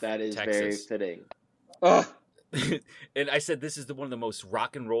 Cough, cough, That is Texas. very fitting. Ugh. And I said, this is one of the most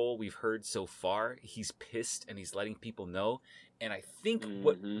rock and roll we've heard so far. He's pissed and he's letting people know. And I think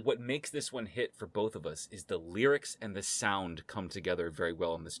what makes this one hit for both of us is the lyrics and the sound come together very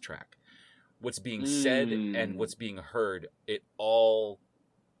well on this track. What's being said and what's being heard, it all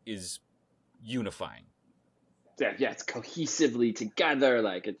is unifying. Yeah, it's cohesively together.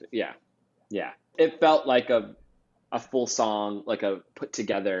 Like it's yeah. It felt like a full song, like a put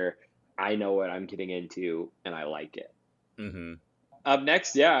together. I know what I'm getting into, and I like it. Mm-hmm. Up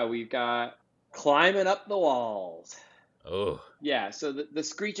next, we've got Climbing Up the Walls. Oh. Yeah, so the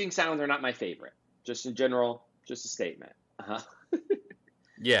screeching sounds are not my favorite. Just in general, just a statement.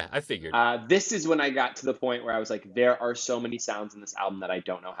 Yeah, I figured. This is when I got to the point where I was like, there are so many sounds in this album that I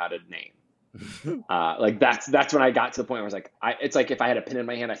don't know how to name. Like that's when I got to the point where I was like, it's like if I had a pen in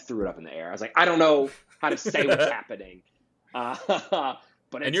my hand, I threw it up in the air. I was like, I don't know how to say what's happening.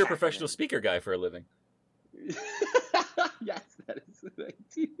 But you're a professional speaker guy for a living. Yes, that is the thing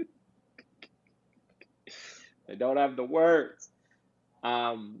too. I don't have the words.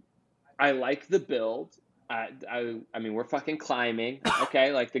 I like the build. I mean, we're fucking climbing.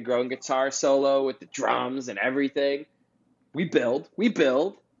 Okay, like the growing guitar solo with the drums and everything. We build.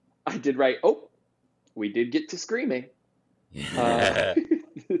 I did write. Oh, we did get to screaming. Yeah.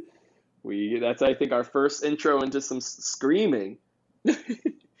 That's I think our first intro into some screaming.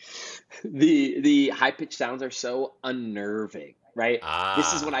 The high pitched sounds are so unnerving, right?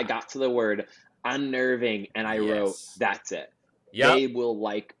 This is when I got to the word unnerving, and I wrote, "That's it." Yep. They will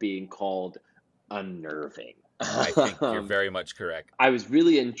like being called unnerving. I think you're very much correct. I was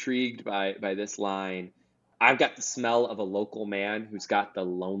really intrigued by this line. I've got the smell of a local man who's got the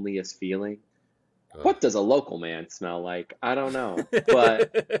loneliest feeling. Ugh. What does a local man smell like? I don't know,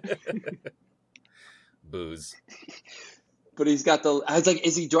 but booze. But he's got the. I was like,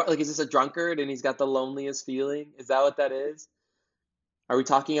 is he drunk? Like, is this a drunkard and he's got the loneliest feeling? Is that what that is? Are we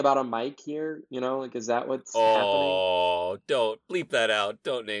talking about a Mike here? You know, like, is that what's happening? Oh, don't bleep that out.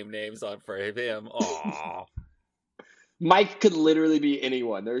 Don't name names on for him. Oh. Mike could literally be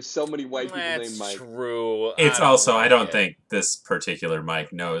anyone. There's so many white people named Mike. That's true. It's also, I don't think this particular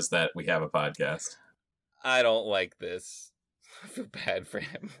Mike knows that we have a podcast. I don't like this. I feel bad for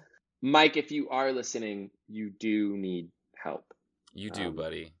him. Mike, if you are listening, you do need help. You do,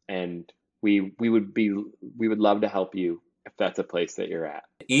 buddy. And we would love to help you if that's a place that you're at.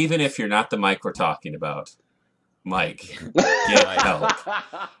 Even if you're not the Mike we're talking about, Mike, get help.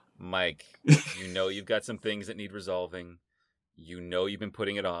 Mike, you know you've got some things that need resolving. You know you've been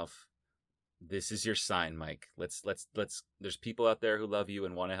putting it off. This is your sign, Mike. Let's there's people out there who love you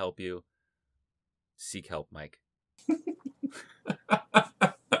and want to help you. Seek help, Mike.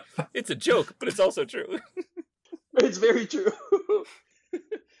 It's a joke, but it's also true. It's very true.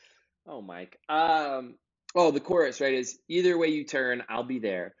 Oh, Mike. The chorus, right, is either way you turn, I'll be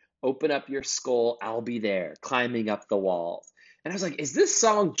there. Open up your skull, I'll be there. Climbing up the walls. And I was like, is this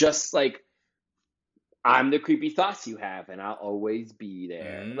song just like, I'm the creepy thoughts you have and I'll always be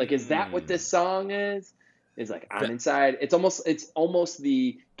there? Like, is that what this song is? It's like, I'm inside. It's almost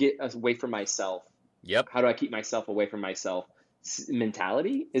the get away from myself. Yep. How do I keep myself away from myself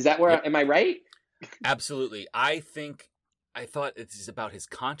mentality? Is that where, am I right? Absolutely. I thought it's about his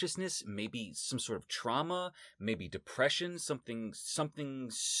consciousness, maybe some sort of trauma, maybe depression, something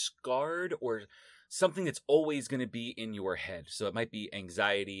scarred, or something that's always going to be in your head. So it might be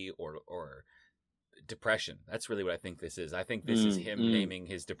anxiety or depression. That's really what I think this is. I think this is him naming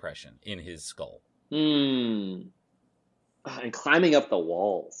his depression in his skull. And climbing up the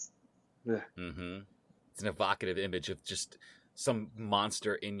walls. Mm-hmm. It's an evocative image of just some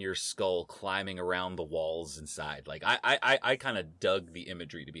monster in your skull climbing around the walls inside. Like I kind of dug the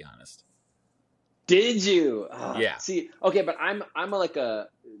imagery, to be honest. Did you? Yeah. See, okay, but I'm like a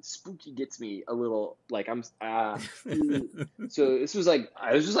spooky gets me a little like I'm. So this was like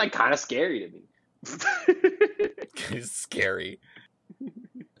kind of scary to me. It's scary.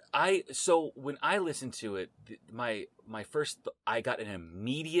 So when I listened to it, my first, I got an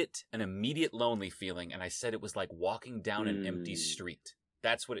immediate lonely feeling, and I said it was like walking down an empty street.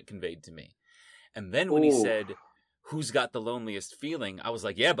 That's what it conveyed to me. And then when he said, "Who's got the loneliest feeling?" I was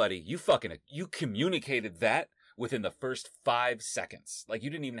like, "Yeah, buddy, you communicated that within the first 5 seconds. Like, you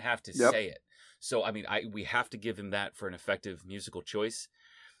didn't even have to say it." So I mean, we have to give him that for an effective musical choice.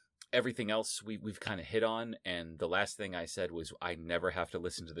 Everything else we've kind of hit on, and the last thing I said was, I never have to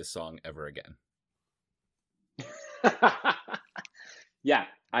listen to this song ever again. Yeah,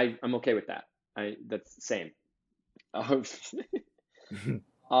 I'm okay with that. That's the same.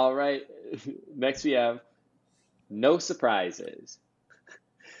 All right. Next we have No Surprises.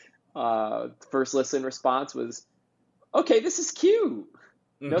 First listen response was, okay, this is cute.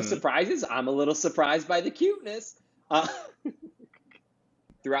 No surprises. I'm a little surprised by the cuteness.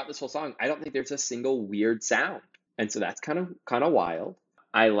 Throughout this whole song, I don't think there's a single weird sound. And so that's kind of wild.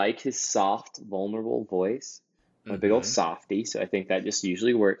 I like his soft, vulnerable voice. I'm a big old softie, so I think that just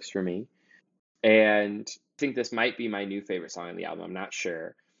usually works for me. And I think this might be my new favorite song on the album. I'm not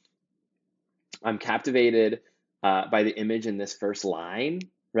sure. I'm captivated by the image in this first line,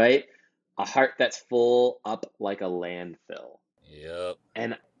 right? A heart that's full up like a landfill. Yep.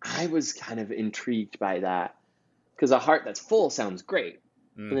 And I was kind of intrigued by that, because a heart that's full sounds great.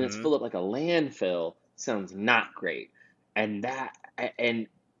 But then it's full up like a landfill sounds not great. And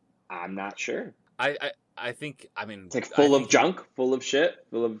I'm not sure. I think, I mean, it's like full of junk, full of shit,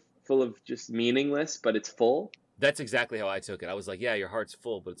 full of just meaningless, but it's full. That's exactly how I took it. I was like, yeah, your heart's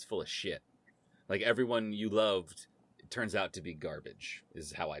full, but it's full of shit. Like, everyone you loved, it turns out to be garbage,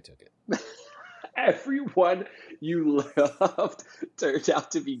 is how I took it. Everyone you loved turned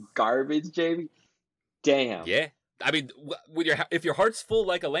out to be garbage, Jamie. Damn. Yeah. I mean, if your heart's full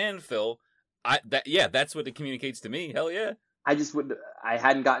like a landfill, that's what it communicates to me. Hell yeah. I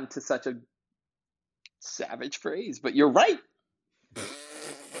hadn't gotten to such a savage phrase, but you're right.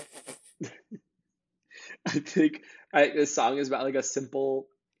 I think this song is about like a simple,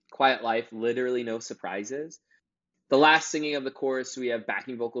 quiet life, literally no surprises. The last singing of the chorus, we have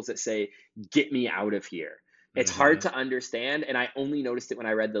backing vocals that say, "Get me out of here." It's hard to understand, and I only noticed it when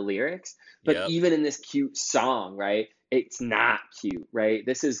I read the lyrics. But even in this cute song, right, it's not cute, right?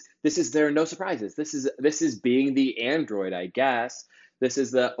 This is there are no surprises. This is being the android, I guess. This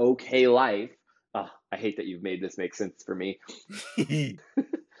is the okay life. Oh, I hate that you've made this make sense for me.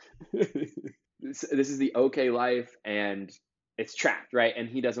 This is the okay life, and it's trapped, right? And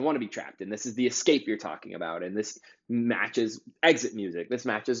he doesn't want to be trapped. And this is the escape you're talking about. And this matches exit music. This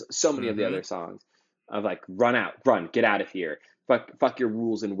matches so many of the other songs. Of like, run, get out of here. Fuck your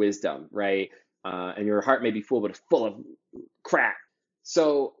rules and wisdom, right? And your heart may be full, but it's full of crap.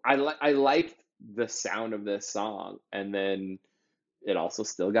 So I liked the sound of this song, and then it also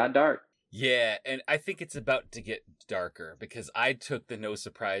still got dark. Yeah, and I think it's about to get darker, because I took the No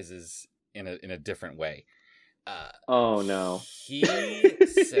Surprises in a different way. Oh no. He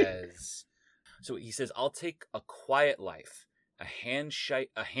says, I'll take a quiet life. A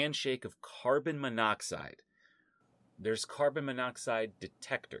handshake of carbon monoxide. There's carbon monoxide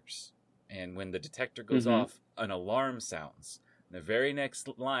detectors. And when the detector goes off, an alarm sounds. And the very next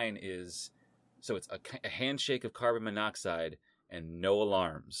line is, so it's a handshake of carbon monoxide and no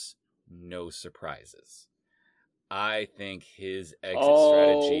alarms, no surprises. I think his exit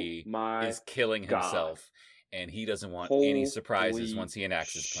strategy is killing himself. And he doesn't want any surprises once he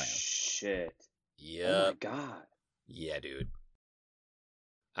enacts his plan. Shit. Yep. Oh my God. Yeah, dude.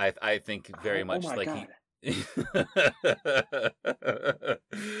 I think very much like God. he.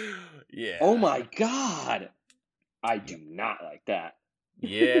 Yeah. Oh my God. I do not like that.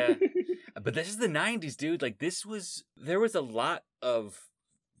 Yeah. But this is the 90s, dude. Like, there was a lot of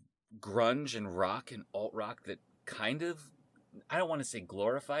grunge and rock and alt rock that kind of, I don't want to say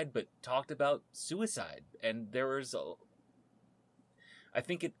glorified, but talked about suicide. And there was I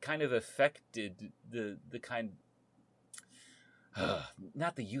think it kind of affected the kind.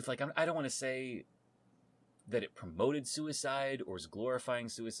 Not the youth. Like, I don't want to say that it promoted suicide or was glorifying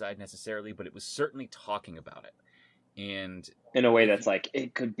suicide necessarily, but it was certainly talking about it. And in a way that's like,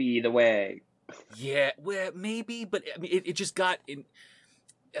 it could be the way. Yeah, well, maybe, but I mean, it just got in.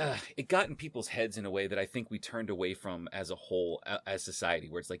 It got in people's heads in a way that I think we turned away from as a whole, as society,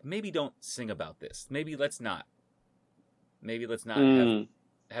 where it's like, maybe don't sing about this. Maybe let's not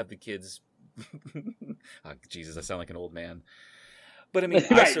have the kids. Oh, Jesus, I sound like an old man. But I mean,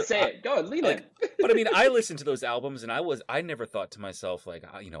 say it. Go on, lean in. But I mean, I listened to those albums, and I never thought to myself like,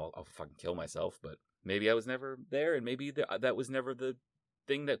 I'll fucking kill myself. But maybe I was never there, and maybe that was never the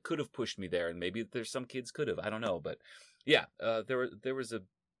thing that could have pushed me there, and maybe there's some kids could have. I don't know, but yeah, there was a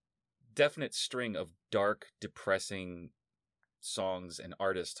definite string of dark, depressing songs and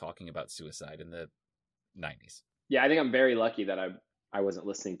artists talking about suicide in the 90s. Yeah, I think I'm very lucky that I wasn't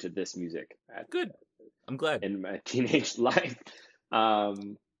listening to this music Good. I'm glad. in my teenage life.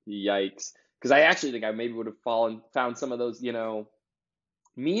 Yikes. Because I actually think I maybe would have found some of those,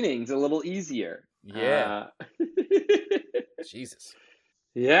 meanings a little easier. Yeah. Jesus.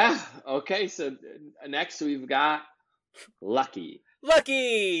 Yeah. Okay. So next we've got Lucky.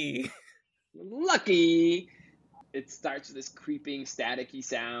 Lucky! It starts with this creeping, staticky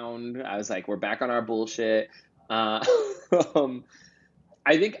sound. I was like, we're back on our bullshit. I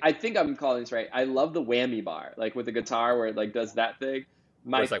think I'm calling this right. I love the whammy bar, like with the guitar where it like does that thing.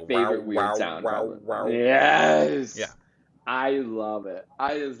 My It's like, favorite wow, weird wow, sound. wow, wow. Yes. Yeah. I love it.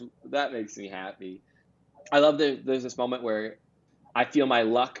 That makes me happy. I love there's this moment where I feel my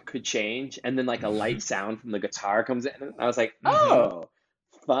luck could change, and then like a light sound from the guitar comes in. I was like, oh,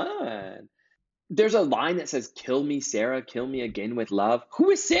 fun. There's a line that says, "Kill me, Sarah, kill me again with love."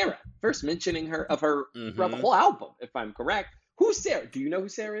 Who is Sarah? First mentioning her of her whole album, if I'm correct. Who's Sarah? Do you know who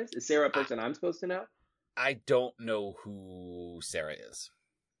Sarah is? Is Sarah a person I'm supposed to know? I don't know who Sarah is.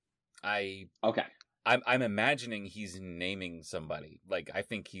 Okay. I'm imagining he's naming somebody. Like I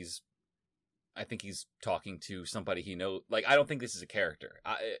think he's talking to somebody he knows. Like I don't think this is a character.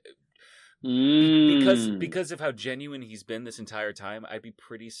 Because of how genuine he's been this entire time, I'd be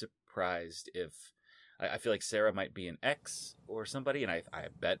pretty surprised if I feel like Sarah might be an ex or somebody, and I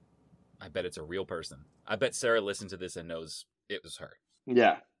bet it's a real person. I bet Sarah listened to this and knows it was her.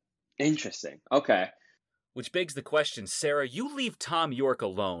 Yeah. Interesting. Okay. Which begs the question, Sarah, you leave Tom York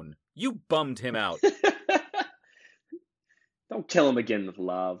alone. You bummed him out. Don't kill him again with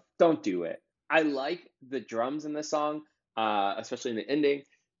love. Don't do it. I like the drums in this song, especially in the ending.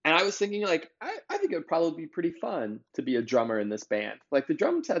 And I was thinking, like, I think it would probably be pretty fun to be a drummer in this band. Like, the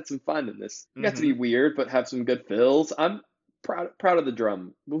drums had some fun in this. It got to be weird, but have some good fills. I'm proud of the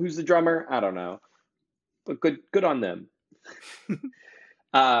drum. Who's the drummer? I don't know. But good on them.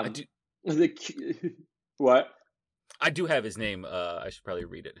 What? I do have his name. I should probably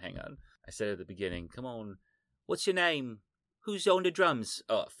read it. Hang on. I said at the beginning, come on. What's your name? Who's on the drums?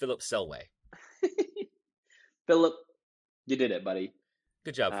 Oh, Philip Selway. Philip, you did it, buddy.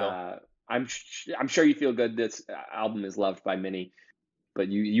 Good job, Phil. I'm sure you feel good. This album is loved by many, but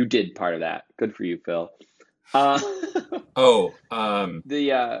you did part of that. Good for you, Phil. We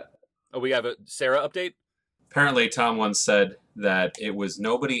have a Sarah update? Apparently, Tom once said that it was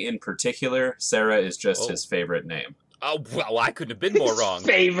nobody in particular. Sarah is just his favorite name. Oh, well, I couldn't have been more wrong.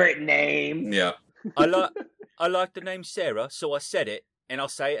 Favorite name. Yeah. I like the name Sarah, so I said it, and I'll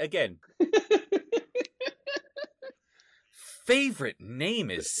say it again. Favorite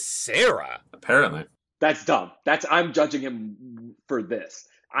name is Sarah. Apparently. That's dumb. I'm judging him for this.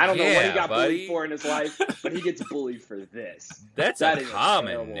 I don't know what he got bullied for in his life, but he gets bullied for this. That is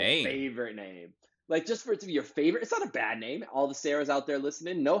common name. Favorite name. Like, just for it to be your favorite, it's not a bad name. All the Sarahs out there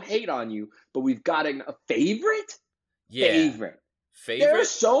listening, no hate on you, but we've got a favorite? Yeah. Favorite. There are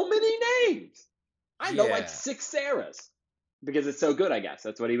so many names. I know like 6 Sarahs. Because it's so good, I guess.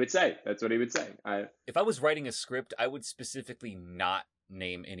 That's what he would say. If I was writing a script, I would specifically not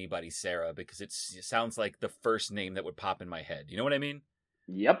name anybody Sarah because it sounds like the first name that would pop in my head. You know what I mean?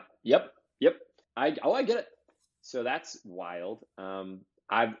 Yep. I get it. So that's wild.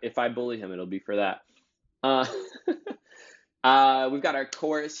 If I bully him, it'll be for that. We've got our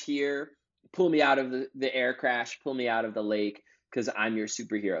chorus here. Pull me out of the air crash. Pull me out of the lake. Because I'm your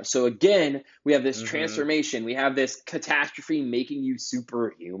superhero. So again, we have this transformation. We have this catastrophe making you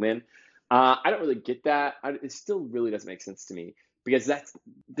superhuman. I don't really get that. It still really doesn't make sense to me because that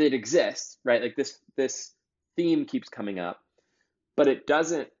exists, right? Like this theme keeps coming up, but it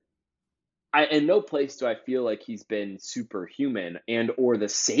doesn't. In no place do I feel like he's been superhuman and or the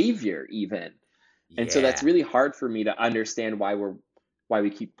savior even, and so that's really hard for me to understand why we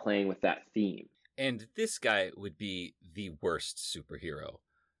keep playing with that theme. And this guy would be the worst superhero.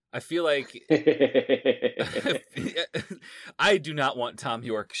 I feel like I do not want Tom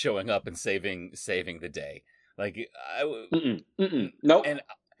York showing up and saving the day. Like nope. And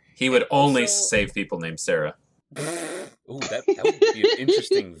he would only save people named Sarah. Ooh, that would be an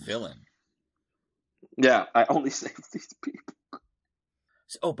interesting villain. Yeah, I only save these people.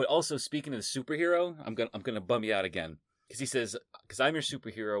 But also speaking of the superhero, I'm gonna bum you out again. Because he says, because I'm your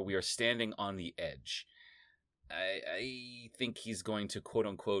superhero, we are standing on the edge. I think he's going to, quote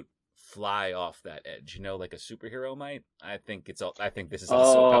unquote, fly off that edge, like a superhero might. I think this is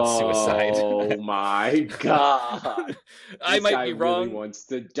also about suicide. Oh my god. I might be wrong. Really wants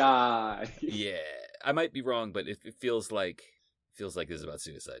to die. Yeah, I might be wrong, but it feels like this is about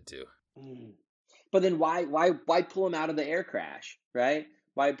suicide too. But then why pull him out of the air crash, right?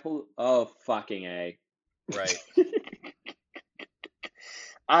 Why pull? Oh, fucking A. Right.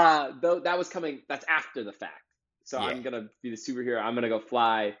 Though that was coming. That's after the fact. So Yeah. I'm gonna be the superhero. I'm gonna go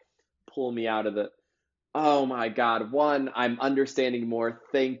fly, pull me out of the. Oh my God! 1, I'm understanding more.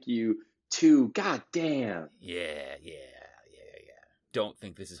 Thank you. 2, God damn. Yeah. Don't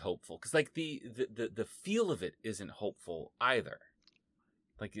think this is hopeful, because like the feel of it isn't hopeful either.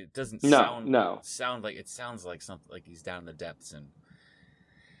 Like it doesn't sound like it sounds like something like he's down in the depths and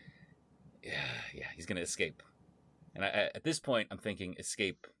yeah, he's gonna escape. And at this point, I'm thinking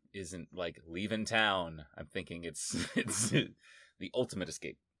escape isn't like leaving town. I'm thinking it's the ultimate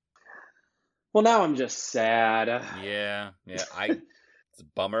escape. Well, now I'm just sad. Yeah. It's a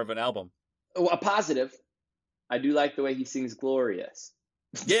bummer of an album. Oh, a positive. I do like the way he sings "Glorious."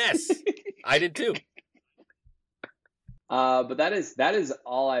 Yes, I did too. But that is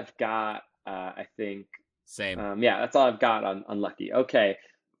all I've got. I think. Same. Yeah, that's all I've got on Unlucky. Okay,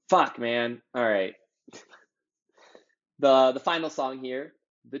 fuck, man. All right. The final song here,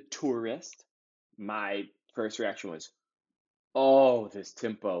 "The Tourist." My first reaction was, "Oh, this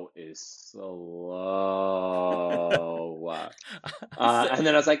tempo is slow." And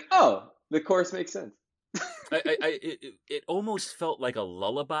then I was like, "Oh, the chorus makes sense." It almost felt like a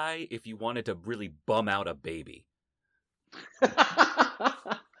lullaby if you wanted to really bum out a baby. So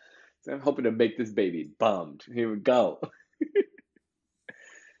I'm hoping to make this baby bummed. Here we go.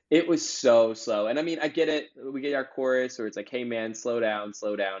 It was so slow. And I mean, I get it. We get our chorus where it's like, "Hey man, slow down,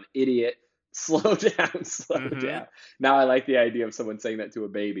 idiot. Slow down, slow down." Now I like the idea of someone saying that to a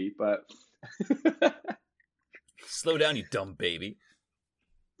baby, but slow down, you dumb baby.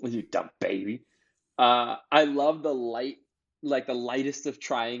 You dumb baby. I love the light, like the lightest of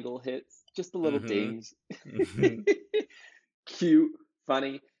triangle hits, just the little dings. Cute,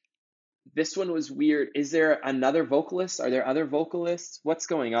 funny. This one was weird. Is there another vocalist? Are there other vocalists? What's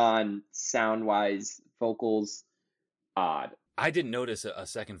going on sound-wise? Vocals, odd. I didn't notice a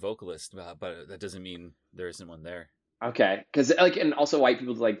second vocalist, but that doesn't mean there isn't one there. Okay, because like, and also white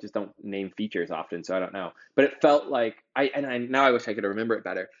people like just don't name features often, so I don't know. But it felt like now I wish I could remember it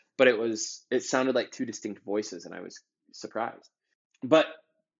better. But it sounded like 2 distinct voices, and I was surprised. But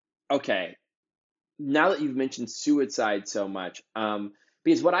okay, now that you've mentioned Suicide so much,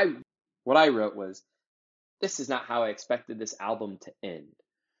 because what I wrote was, this is not how I expected this album to end.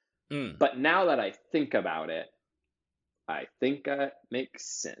 But now that I think about it, I think it makes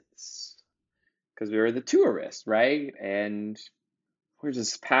sense. Because we were the tourists, right? And we're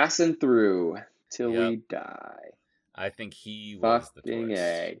just passing through till we die. I think he was the tourist.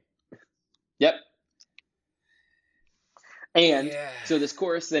 A. Yep. And so this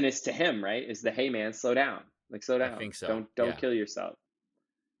chorus then is to him, right? Is the "Hey man, slow down. Like slow down. I think so. Don't kill yourself."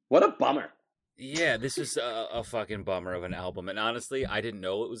 What a bummer. Yeah, this is a fucking bummer of an album. And honestly, I didn't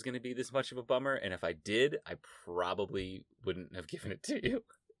know it was going to be this much of a bummer. And if I did, I probably wouldn't have given it to you.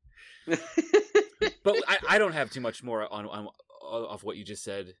 But I don't have too much more on of what you just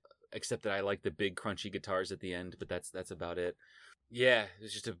said, except that I like the big crunchy guitars at the end. But that's about it. Yeah,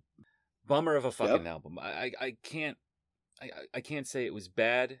 it's just a bummer of a fucking album. I can't say it was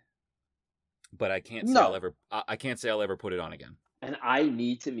bad, but I can't say I can't say I'll ever put it on again. And I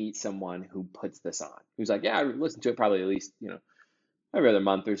need to meet someone who puts this on. Who's like, yeah, I listened to it probably at least, every other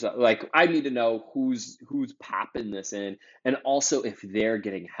month or so. Like, I need to know who's popping this in, and also if they're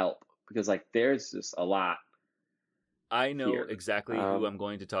getting help, because like there's just a lot. I know here. Exactly who I'm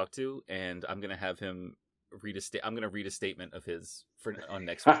going to talk to, and I'm going to have him I'm going to read a statement of his on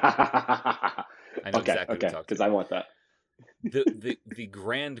next week. I know exactly who to talk to. Because I want that. The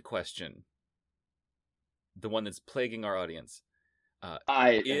grand question, the one that's plaguing our audience,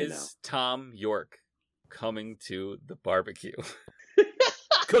 is Tom York coming to the barbecue? The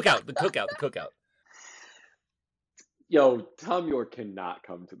cookout. Yo, Tom York cannot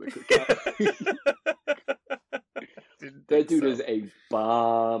come to the cookout. That dude is a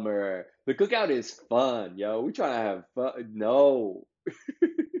bummer. The cookout is fun, yo. We trying to have fun. No.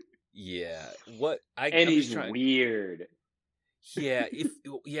 Yeah. He's weird. Yeah.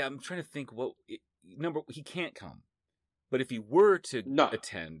 I'm trying to think he can't come. But if he were to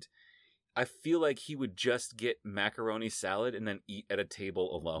attend, I feel like he would just get macaroni salad and then eat at a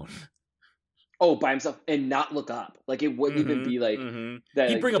table alone. Oh, by himself, and not look up. Like, it wouldn't even be like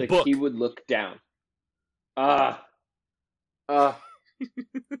that. He'd bring a book. He would look down. Poor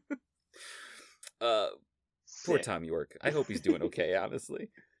Tom York. I hope he's doing okay, honestly.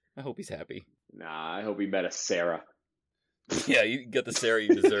 I hope he's happy. Nah, I hope he met a Sarah. Yeah, you get the Sarah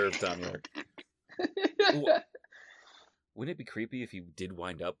you deserve, Tom York. Wouldn't it be creepy if you did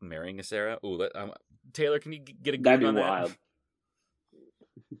wind up marrying a Sarah? Ooh, Taylor, can you get a That'd Google be on wild. that?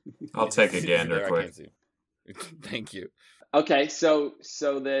 I'll take a Is it gander there? I quick. can't see. Thank you. Okay, so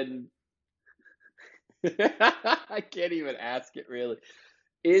then I can't even ask it really.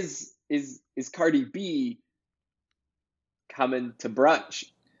 Is Cardi B coming to brunch?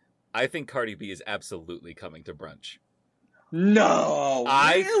 I think Cardi B is absolutely coming to brunch. No,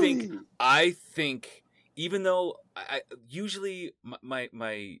 really? I think even though I usually my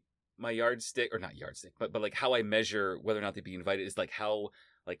yardstick, or not yardstick, but like how I measure whether or not they'd be invited is like how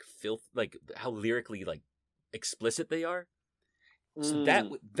like how lyrically like explicit they are. So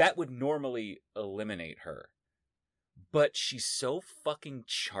that would normally eliminate her. But she's so fucking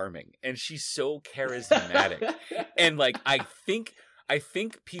charming and she's so charismatic. And like I think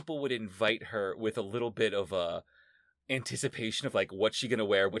people would invite her with a little bit of a anticipation of like what's she gonna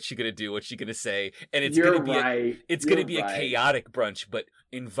wear, what's she gonna do, what's she gonna say, and it's gonna be a chaotic brunch. But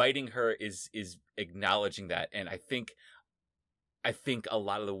inviting her is acknowledging that, and I think a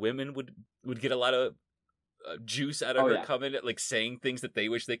lot of the women would get a lot of juice out of her coming, like saying things that they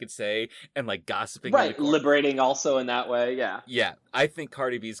wish they could say, and like gossiping. Right, liberating also in that way. Yeah. Yeah, I think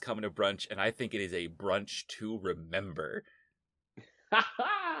Cardi B is coming to brunch, and I think it is a brunch to remember.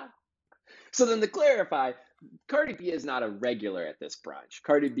 So then to clarify, Cardi B is not a regular at this brunch.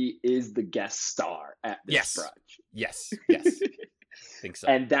 Cardi B is the guest star at this brunch. Yes. Think so.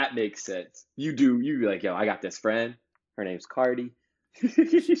 And that makes sense. You like, yo, I got this friend. Her name's Cardi.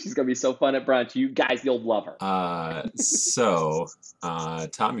 She's going to be so fun at brunch. You guys, you'll love her.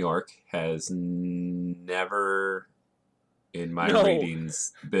 Tom York has never, in my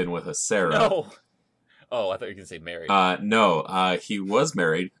readings, been with a Sarah. No. Oh, I thought you were going to say married. No, he was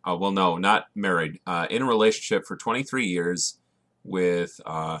married. Well, no, not married. In a relationship for 23 years with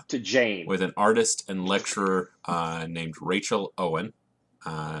to Jane, with an artist and lecturer named Rachel Owen.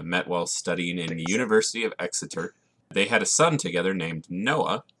 Met while studying in the University of Exeter. They had a son together named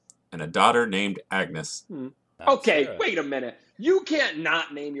Noah and a daughter named Agnes. Okay, Sarah. Wait a minute. You can't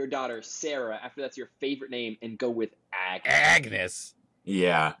not name your daughter Sarah after that's your favorite name and go with Agnes.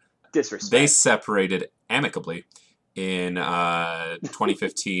 Yeah. Disrespect. They separated amicably in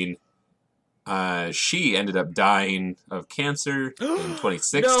 2015. She ended up dying of cancer in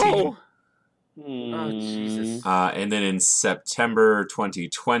 2016. No! Oh, Jesus. And then in September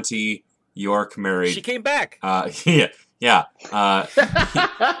 2020, York married... She came back! Yeah.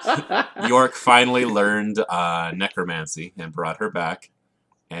 York finally learned necromancy and brought her back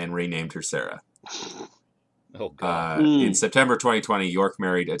and renamed her Sarah. Oh, God. In September 2020, York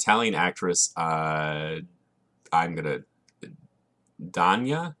married Italian actress, Danya?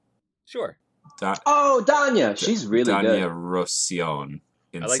 Sure. Danya. She's really good. Danya Rossione.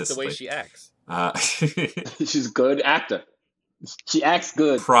 I like the way she acts. She's a good actor. She acts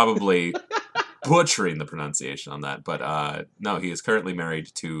good. Probably butchering the pronunciation on that, but no, he is currently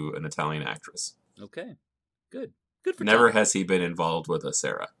married to an Italian actress. Okay. Good for Never Tom. has he been involved with a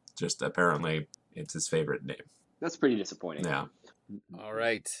Sarah. Just apparently it's his favorite name. That's pretty disappointing. Yeah. All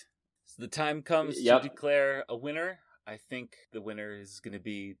right. So the time comes to declare a winner. I think the winner is going to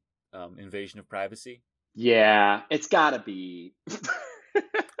be Invasion of Privacy. Yeah, it's got to be.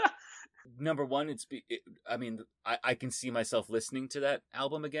 Number one, I can see myself listening to that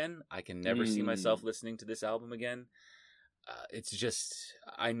album again. I can never see myself listening to this album again. It's just,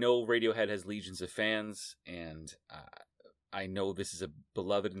 I know Radiohead has legions of fans, and I know this is a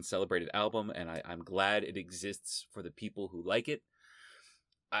beloved and celebrated album, and I'm glad it exists for the people who like it.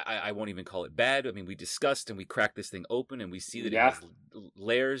 I won't even call it bad. I mean, we discussed and we cracked this thing open, and we see that it has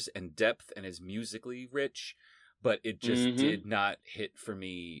layers and depth and is musically rich. But it just did not hit for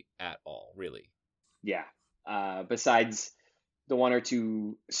me at all, really. Yeah. Besides the one or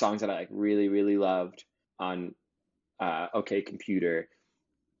two songs that I really, really loved on OK Computer,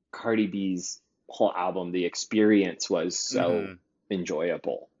 Cardi B's whole album, the experience was so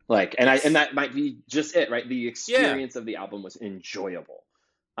enjoyable. Like, and that might be just it, right? The experience of the album was enjoyable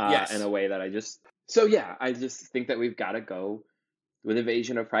in a way that I just think that we've got to go with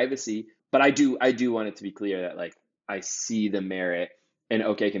Invasion of Privacy. But I do want it to be clear that, like, I see the merit in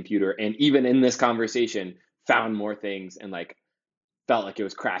OK Computer, and even in this conversation, found more things and, like, felt like it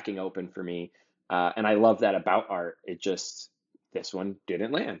was cracking open for me. And I love that about art. It just, this one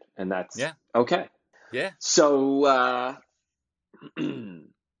didn't land, and that's okay. Yeah. So,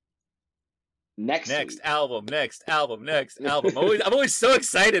 next album. I'm always so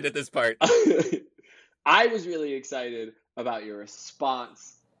excited at this part. I was really excited about your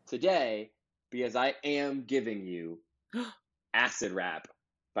response today because I am giving you Acid Rap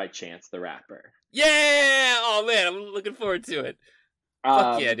by Chance the Rapper. Yeah! Oh man, I'm looking forward to it.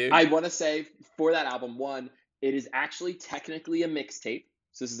 Fuck yeah, dude. I want to say for that album, one, it is actually technically a mixtape.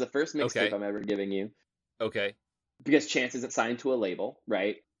 So this is the first mixtape Okay. I'm ever giving you. Okay. Because Chance isn't signed to a label,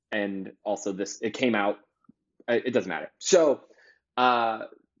 right? And also it came out, it doesn't matter. So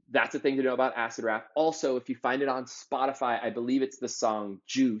that's the thing to know about acid rap. Also, if you find it on Spotify, I believe it's the song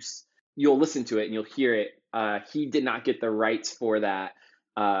Juice, you'll listen to it and you'll hear it. He did not get the rights for that,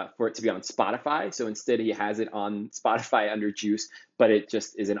 for it to be on Spotify. So instead he has it on Spotify under Juice, but it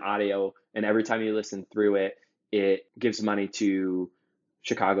just is an audio. And every time you listen through it, it gives money to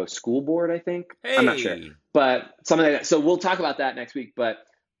Chicago School Board, I think. Hey. I'm not sure, but something like that. So we'll talk about that next week. But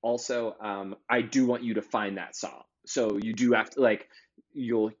also, I do want you to find that song. So you do have to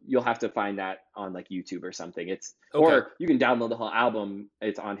you'll have to find that on like YouTube or something. It's or you can download the whole album.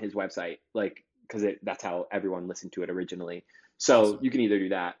 It's on his website, because that's how everyone listened to it originally. So awesome. You can either do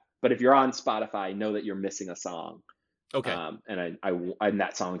that, but if you're on Spotify, know that you're missing a song. Okay. And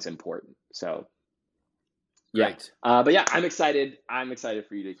that song's important. So. Yeah. Great. But yeah, I'm excited. I'm excited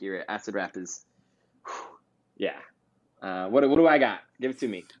for you to hear it. Acid rap is, yeah. What do I got? Give it to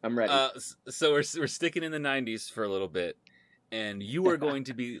me. I'm ready. So we're sticking in the 90s for a little bit, and you are going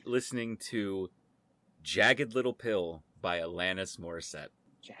to be listening to Jagged Little Pill by Alanis Morissette.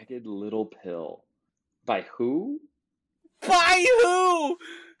 Jagged Little Pill. By who? By who?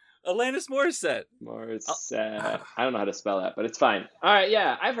 Alanis Morissette. Morissette. I don't know how to spell that, but it's fine. All right,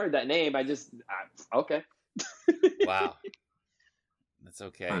 yeah, I've heard that name. Okay. Wow. That's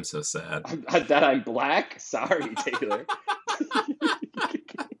okay. I'm so sad. That I'm black? Sorry, Taylor.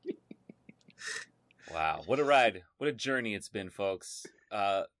 Wow. What a ride. What a journey it's been, folks.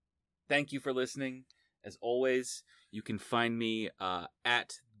 Thank you for listening. As always, you can find me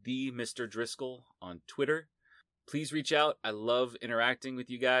at the Mr. Driscoll on Twitter. Please reach out. I love interacting with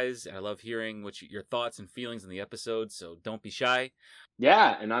you guys, and I love hearing your thoughts and feelings on the episode, so don't be shy.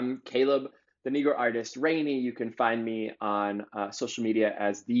 Yeah, and I'm Caleb, the Negro Artist Rainey. You can find me on social media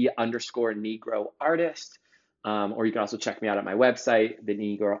as _Negro Artist, or you can also check me out at my website,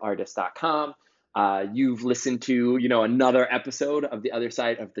 thenegroartist.com. You've listened to, another episode of The Other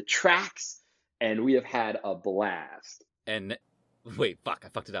Side of the Tracks, and we have had a blast. And wait, fuck, I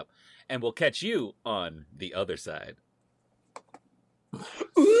fucked it up. And we'll catch you on the other side.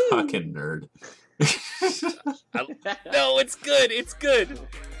 Fucking nerd. No, it's good. It's good.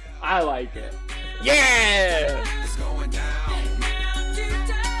 I like it. Yeah! It's going down.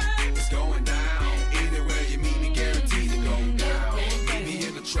 It's going down. Anywhere you meet me, guaranteed to go down. Meet me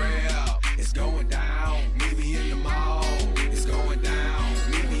in the trail. It's going down. Meet me in the mall. It's going down.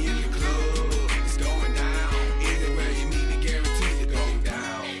 Meet me in the club. It's going down. Anywhere you meet me, guaranteed to go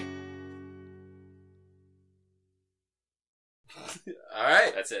down. All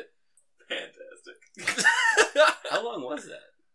right. That's it. Fantastic. How long was that?